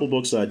these are a couple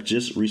books that I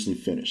just recently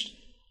finished.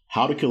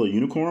 How to Kill a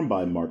Unicorn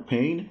by Mark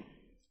Payne,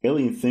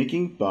 Alien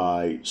Thinking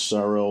by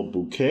Sarel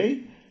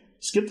Bouquet,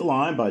 Skip the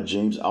Line by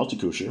James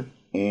Altucher,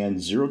 and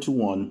 0 to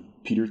 1,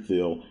 Peter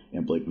Thiel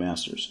and Blake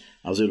Masters.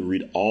 I was able to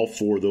read all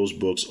four of those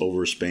books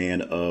over a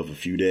span of a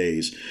few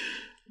days,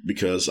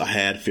 because I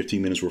had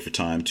 15 minutes worth of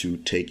time to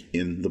take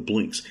in the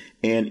blinks.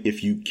 And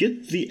if you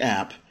get the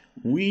app,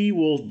 we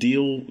will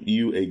deal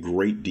you a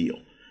great deal.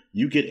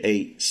 You get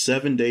a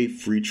 7-day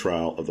free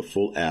trial of the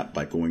full app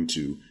by going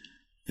to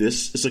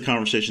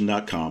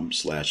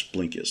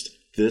thisisaconversation.com/Blinkist.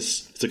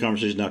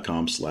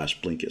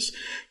 Thisisaconversation.com/Blinkist.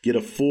 Get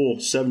a full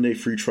 7-day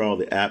free trial of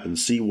the app and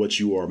see what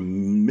you are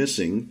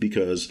missing,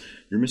 because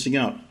you're missing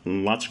out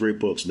on lots of great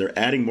books. And they're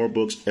adding more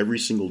books every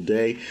single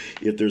day.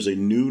 If there's a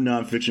new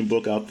nonfiction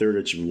book out there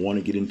that you want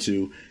to get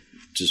into,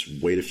 just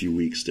wait a few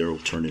weeks. They'll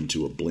turn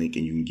into a blink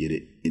and you can get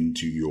it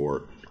into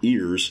your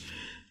ears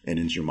and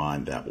into your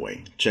mind that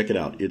way. Check it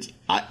out. It's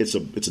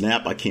an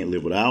app I can't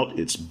live without.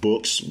 It's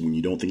books when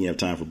you don't think you have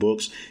time for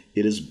books.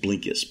 It is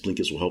Blinkist.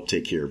 Blinkist will help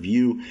take care of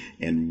you,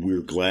 and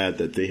we're glad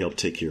that they help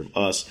take care of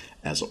us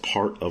as a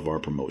part of our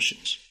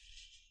promotions.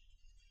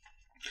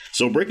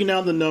 So breaking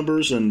down the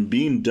numbers and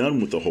being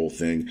done with the whole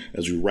thing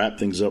as we wrap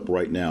things up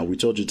right now, we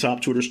told you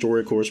top Twitter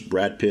story, of course,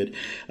 Brad Pitt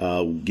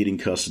getting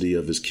custody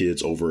of his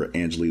kids over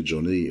Angelina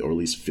Jolie, or at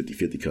least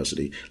 50-50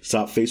 custody. The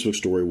top Facebook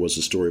story was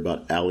the story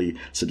about Ali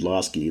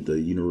Sidlowski,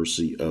 the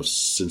University of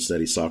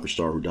Cincinnati soccer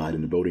star who died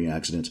in a boating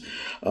accident.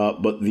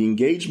 But the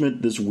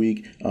engagement this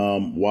week,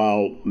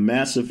 while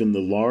massive in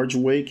the large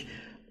wake,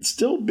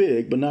 Still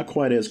big, but not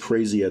quite as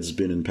crazy as it's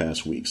been in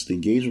past weeks. The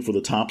engagement for the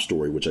top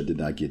story, which I did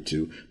not get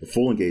to, the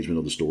full engagement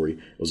of the story,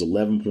 was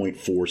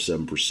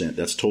 11.47%.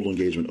 That's total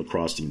engagement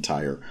across the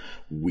entire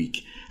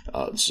week.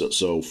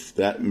 So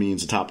that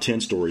means the top 10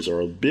 stories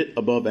are a bit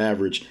above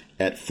average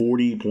at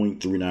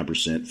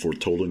 40.39% for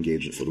total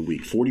engagement for the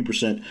week.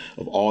 40%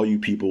 of all you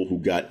people who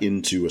got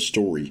into a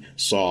story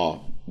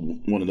saw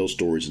one of those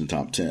stories in the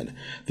top 10.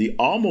 The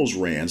almost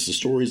rans, the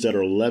stories that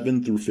are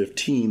 11 through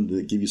 15,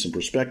 that give you some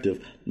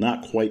perspective,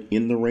 not quite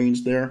in the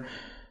range there,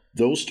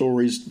 those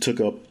stories took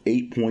up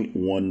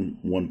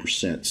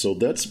 8.11%. So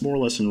that's more or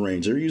less in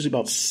range. They're usually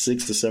about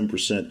 6 to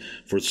 7%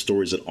 for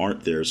stories that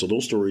aren't there. So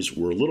those stories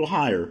were a little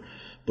higher,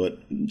 but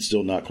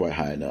still not quite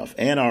high enough.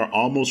 And our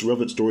almost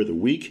relevant story of the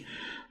week,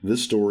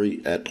 this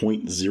story at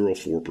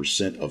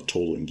 0.04% of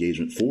total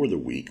engagement for the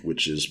week,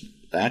 which is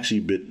actually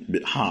a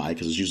bit high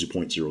because it's usually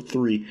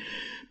 0.03,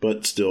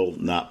 but still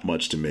not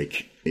much to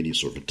make any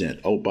sort of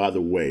dent. Oh, by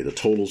the way, the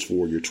totals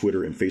for your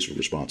Twitter and Facebook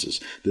responses.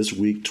 This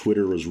week,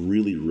 Twitter was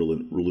really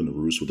ruling the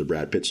roost with the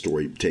Brad Pitt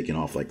story taking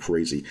off like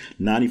crazy.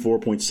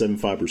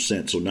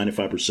 94.75%. So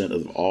 95%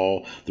 of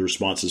all the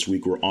responses this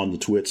week were on the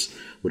twits,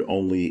 with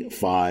only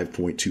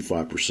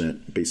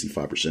 5.25%,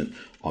 basically 5%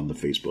 on the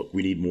Facebook.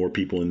 We need more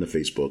people in the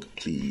Facebook.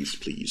 Please,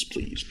 please,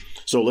 please.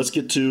 So let's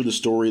get to the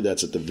story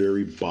that's at the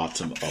very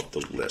bottom of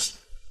the list.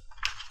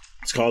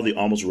 It's called the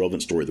Almost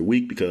Relevant Story of the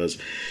Week because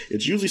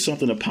it's usually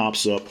something that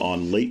pops up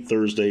on late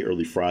Thursday,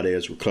 early Friday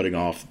as we're cutting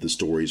off the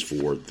stories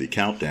for the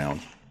countdown.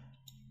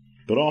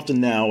 But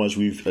often now, as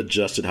we've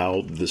adjusted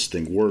how this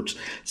thing works,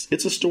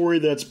 it's a story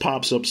that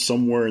pops up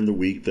somewhere in the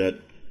week that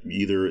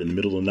either in the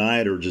middle of the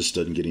night or just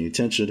doesn't get any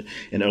attention,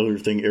 and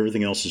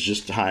everything else is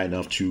just high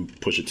enough to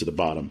push it to the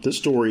bottom. This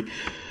story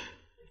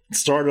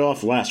started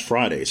off last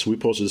Friday, so we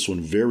posted this one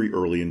very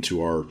early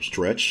into our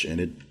stretch, and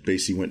it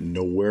basically went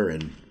nowhere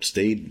and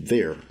stayed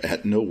there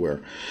at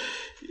nowhere.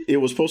 It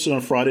was posted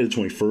on Friday the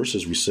 21st,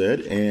 as we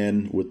said,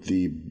 and with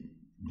the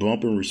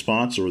bump in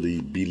response, or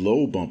the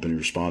below bump in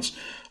response,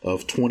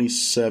 of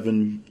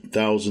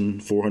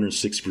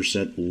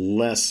 27,460%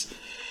 less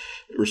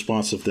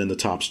responsive than the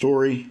top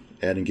story,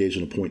 at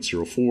engagement of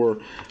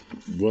 0.04,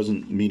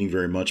 wasn't meaning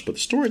very much, but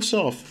the story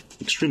itself,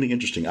 extremely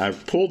interesting.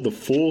 I've pulled the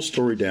full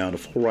story down, the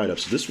full write-up,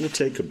 so this will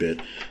take a bit,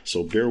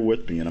 so bear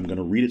with me, and I'm going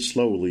to read it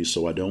slowly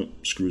so I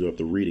don't screw up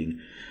the reading.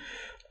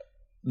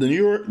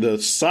 The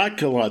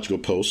Psychological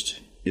Post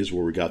is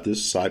where we got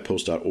this,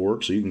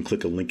 scipost.org, so you can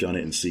click a link on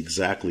it and see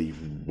exactly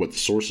what the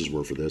sources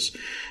were for this.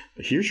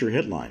 Here's your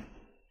headline.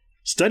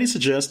 Study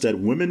suggests that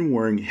women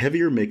wearing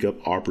heavier makeup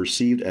are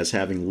perceived as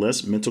having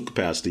less mental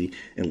capacity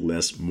and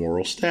less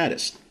moral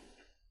status.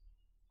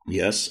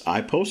 Yes, I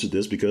posted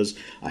this because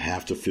I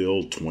have to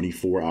fill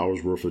 24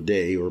 hours worth a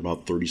day, or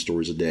about 30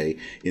 stories a day,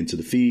 into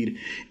the feed,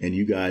 and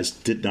you guys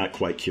did not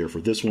quite care for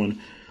this one,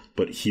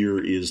 but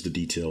here is the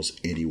details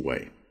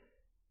anyway.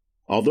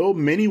 Although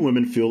many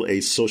women feel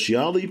a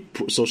societal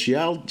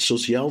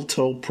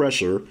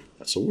pressure,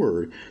 that's a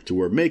word, to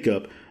wear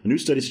makeup, a new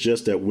study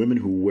suggests that women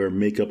who wear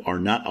makeup are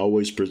not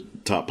always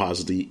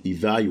positively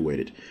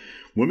evaluated.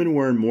 Women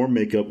wearing more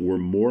makeup were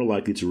more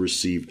likely to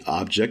receive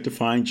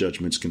objectifying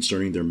judgments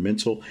concerning their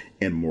mental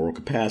and moral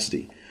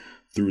capacity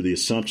through the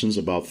assumptions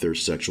about their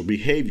sexual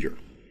behavior.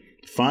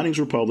 Findings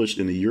were published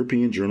in the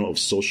European Journal of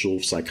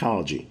Social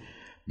Psychology.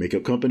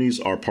 Makeup companies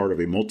are part of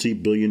a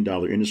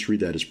multi-billion-dollar industry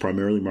that is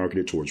primarily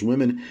marketed towards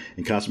women,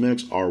 and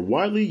cosmetics are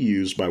widely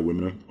used by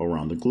women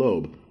around the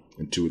globe.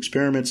 In two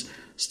experiments,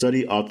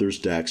 study authors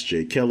Dax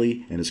J.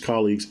 Kelly and his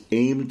colleagues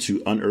aimed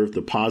to unearth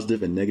the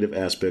positive and negative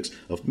aspects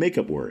of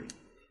makeup wearing.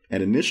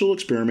 An initial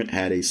experiment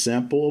had a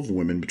sample of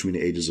women between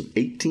the ages of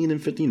 18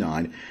 and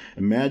 59.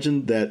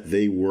 Imagine that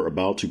they were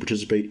about to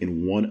participate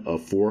in one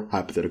of four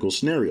hypothetical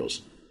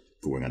scenarios: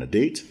 going on a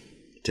date,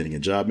 attending a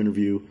job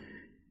interview,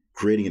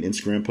 creating an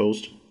Instagram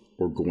post,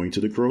 or going to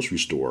the grocery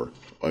store,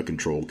 a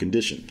controlled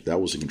condition.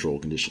 That was a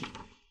controlled condition.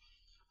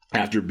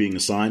 After being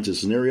assigned to a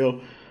scenario,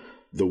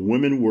 the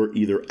women were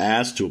either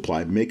asked to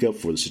apply makeup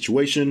for the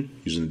situation,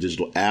 using a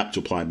digital app to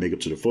apply makeup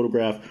to their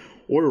photograph,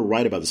 or to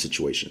write about the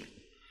situation.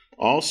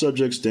 All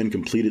subjects then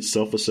completed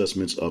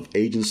self-assessments of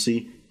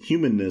agency,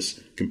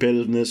 humanness,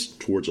 competitiveness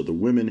towards other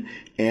women,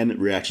 and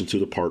reaction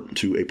to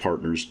a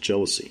partner's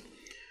jealousy.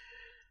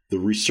 The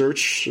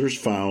researchers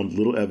found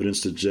little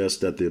evidence to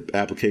suggest that the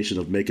application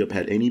of makeup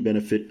had any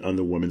benefit on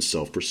the women's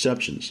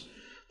self-perceptions.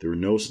 There were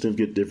no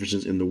significant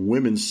differences in the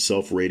women's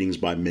self-ratings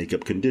by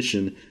makeup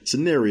condition,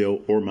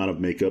 scenario, or amount of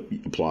makeup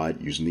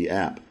applied using the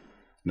app.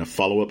 In a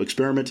follow-up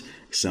experiment,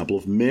 a sample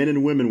of men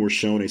and women were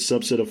shown a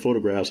subset of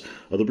photographs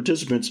of the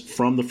participants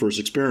from the first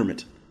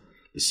experiment.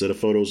 The set of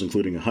photos,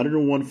 including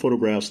 101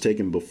 photographs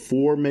taken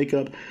before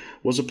makeup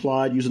was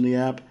applied using the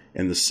app,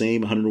 and the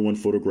same 101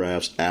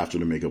 photographs after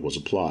the makeup was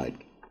applied.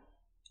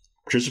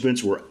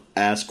 Participants were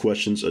asked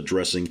questions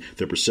addressing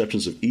their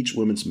perceptions of each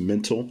woman's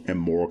mental and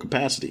moral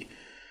capacity.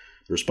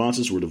 The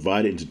responses were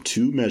divided into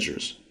two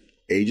measures: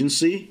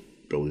 agency,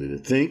 ability to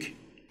think,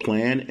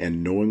 plan,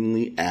 and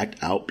knowingly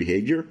act out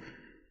behavior,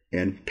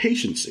 and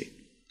patiency,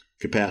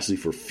 capacity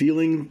for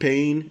feeling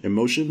pain,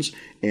 emotions,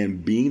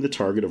 and being the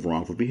target of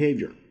wrongful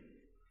behavior.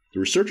 The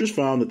researchers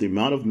found that the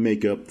amount of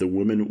makeup the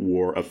women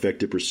wore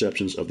affected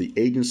perceptions of the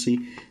agency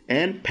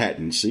and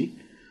patency,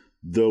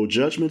 though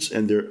judgments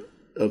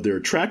of their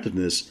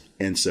attractiveness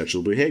and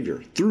sexual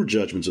behavior, through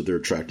judgments of their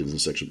attractiveness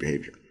and sexual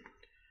behavior.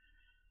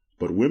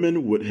 But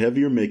women with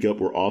heavier makeup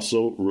were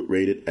also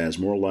rated as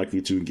more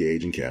likely to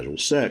engage in casual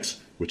sex,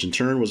 which in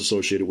turn was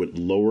associated with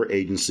lower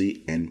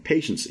agency and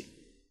patiency.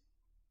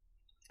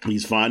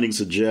 These findings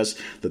suggest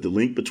that the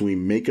link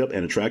between makeup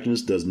and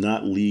attractiveness does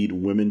not lead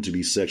women to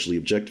be sexually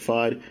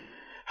objectified.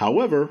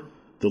 However,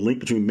 the link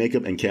between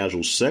makeup and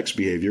casual sex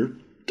behavior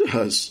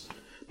does,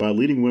 by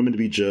leading women to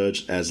be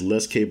judged as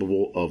less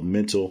capable of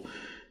mental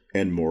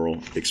and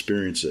moral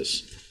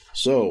experiences.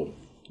 So,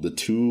 the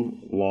too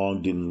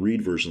long didn't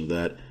read version of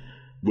that,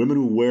 women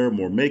who wear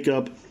more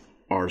makeup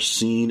are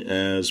seen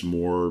as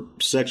more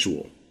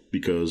sexual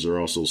because they're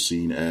also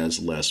seen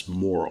as less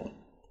moral.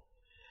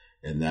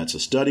 And that's a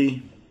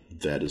study.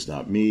 That is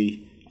not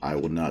me. I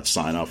will not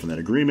sign off on that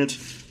agreement,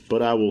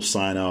 but I will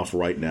sign off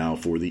right now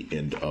for the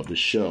end of the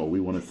show. We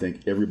want to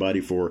thank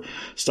everybody for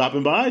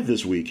stopping by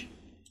this week,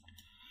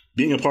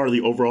 being a part of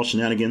the overall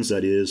shenanigans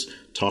that is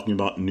talking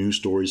about news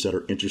stories that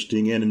are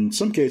interesting and in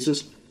some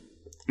cases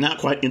not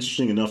quite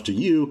interesting enough to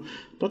you,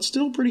 but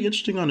still pretty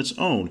interesting on its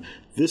own.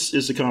 This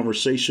is The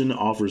Conversation,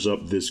 offers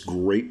up this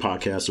great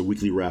podcast, a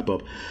weekly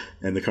wrap-up,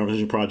 and The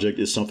Conversation Project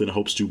is something that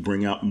hopes to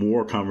bring out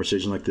more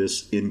conversations like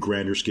this in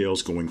grander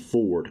scales going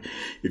forward.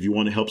 If you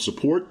want to help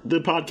support the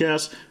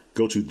podcast,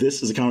 go to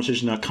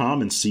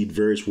thisisaconversation.com and see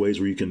various ways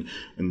where you can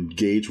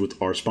engage with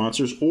our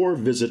sponsors, or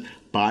visit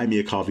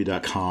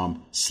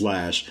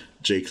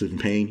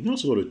buymeacoffee.com/JClevelandPayne. You can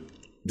also go to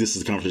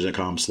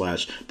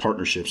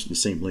thisisaconversation.com/partnerships. The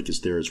same link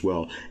is there as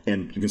well.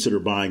 And consider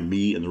buying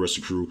me and the rest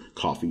of the crew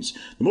coffees.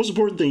 The most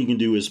important thing you can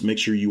do is make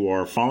sure you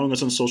are following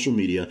us on social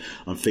media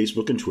on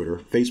Facebook and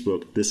Twitter.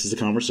 Facebook, This Is a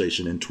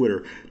Conversation, and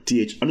Twitter,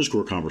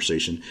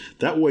 @TH_conversation.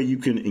 That way you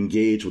can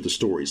engage with the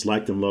stories.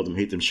 Like them, love them,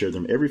 hate them, share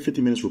them. Every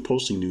 50 minutes we're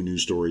posting new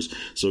news stories.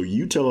 So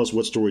you tell us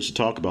what stories to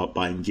talk about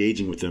by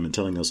engaging with them and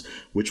telling us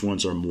which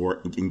ones are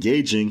more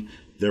engaging,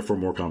 therefore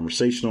more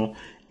conversational.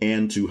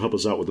 And to help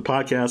us out with the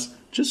podcast,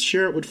 just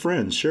share it with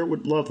friends, share it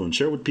with loved ones,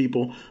 share it with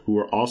people who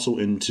are also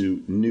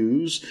into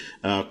news,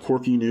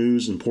 quirky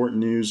news, important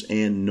news,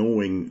 and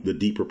knowing the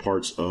deeper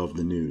parts of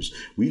the news.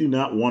 We do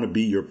not want to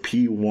be your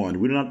P1.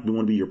 We do not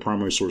want to be your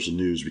primary source of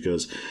news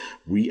because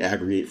we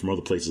aggregate from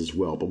other places as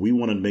well. But we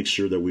want to make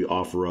sure that we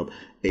offer up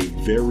a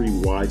very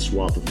wide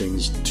swath of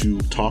things to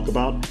talk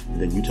about,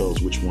 and then you tell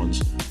us which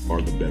ones are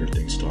the better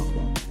things to talk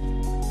about.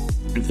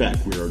 In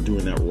fact, we are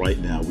doing that right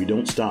now. We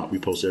don't stop. We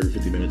post every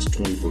 50 minutes,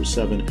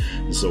 24/7.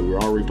 And so we're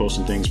already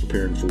posting things,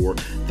 preparing for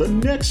the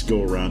next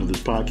go around of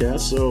this podcast.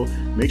 So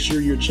make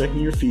sure you're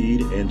checking your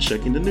feed and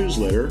checking the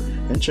newsletter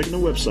and checking the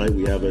website.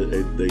 We have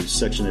a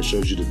section that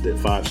shows you the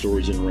 5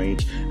 stories in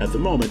range at the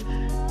moment.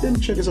 Then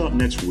check us out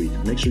next week.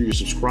 Make sure you're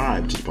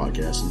subscribed to the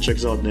podcast and check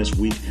us out next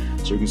week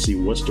so you can see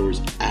what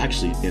stories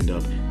actually end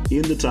up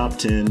in the top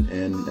 10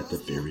 and at the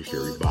very,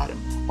 very bottom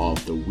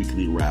of the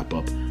weekly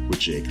wrap-up with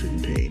J.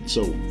 Cleveland Payne.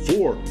 So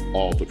for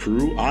all the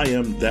crew, I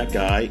am that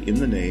guy in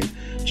the name,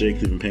 J.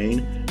 Cleveland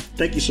Payne.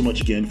 Thank you so much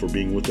again for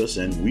being with us,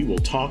 and we will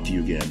talk to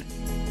you again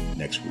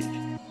next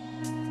week.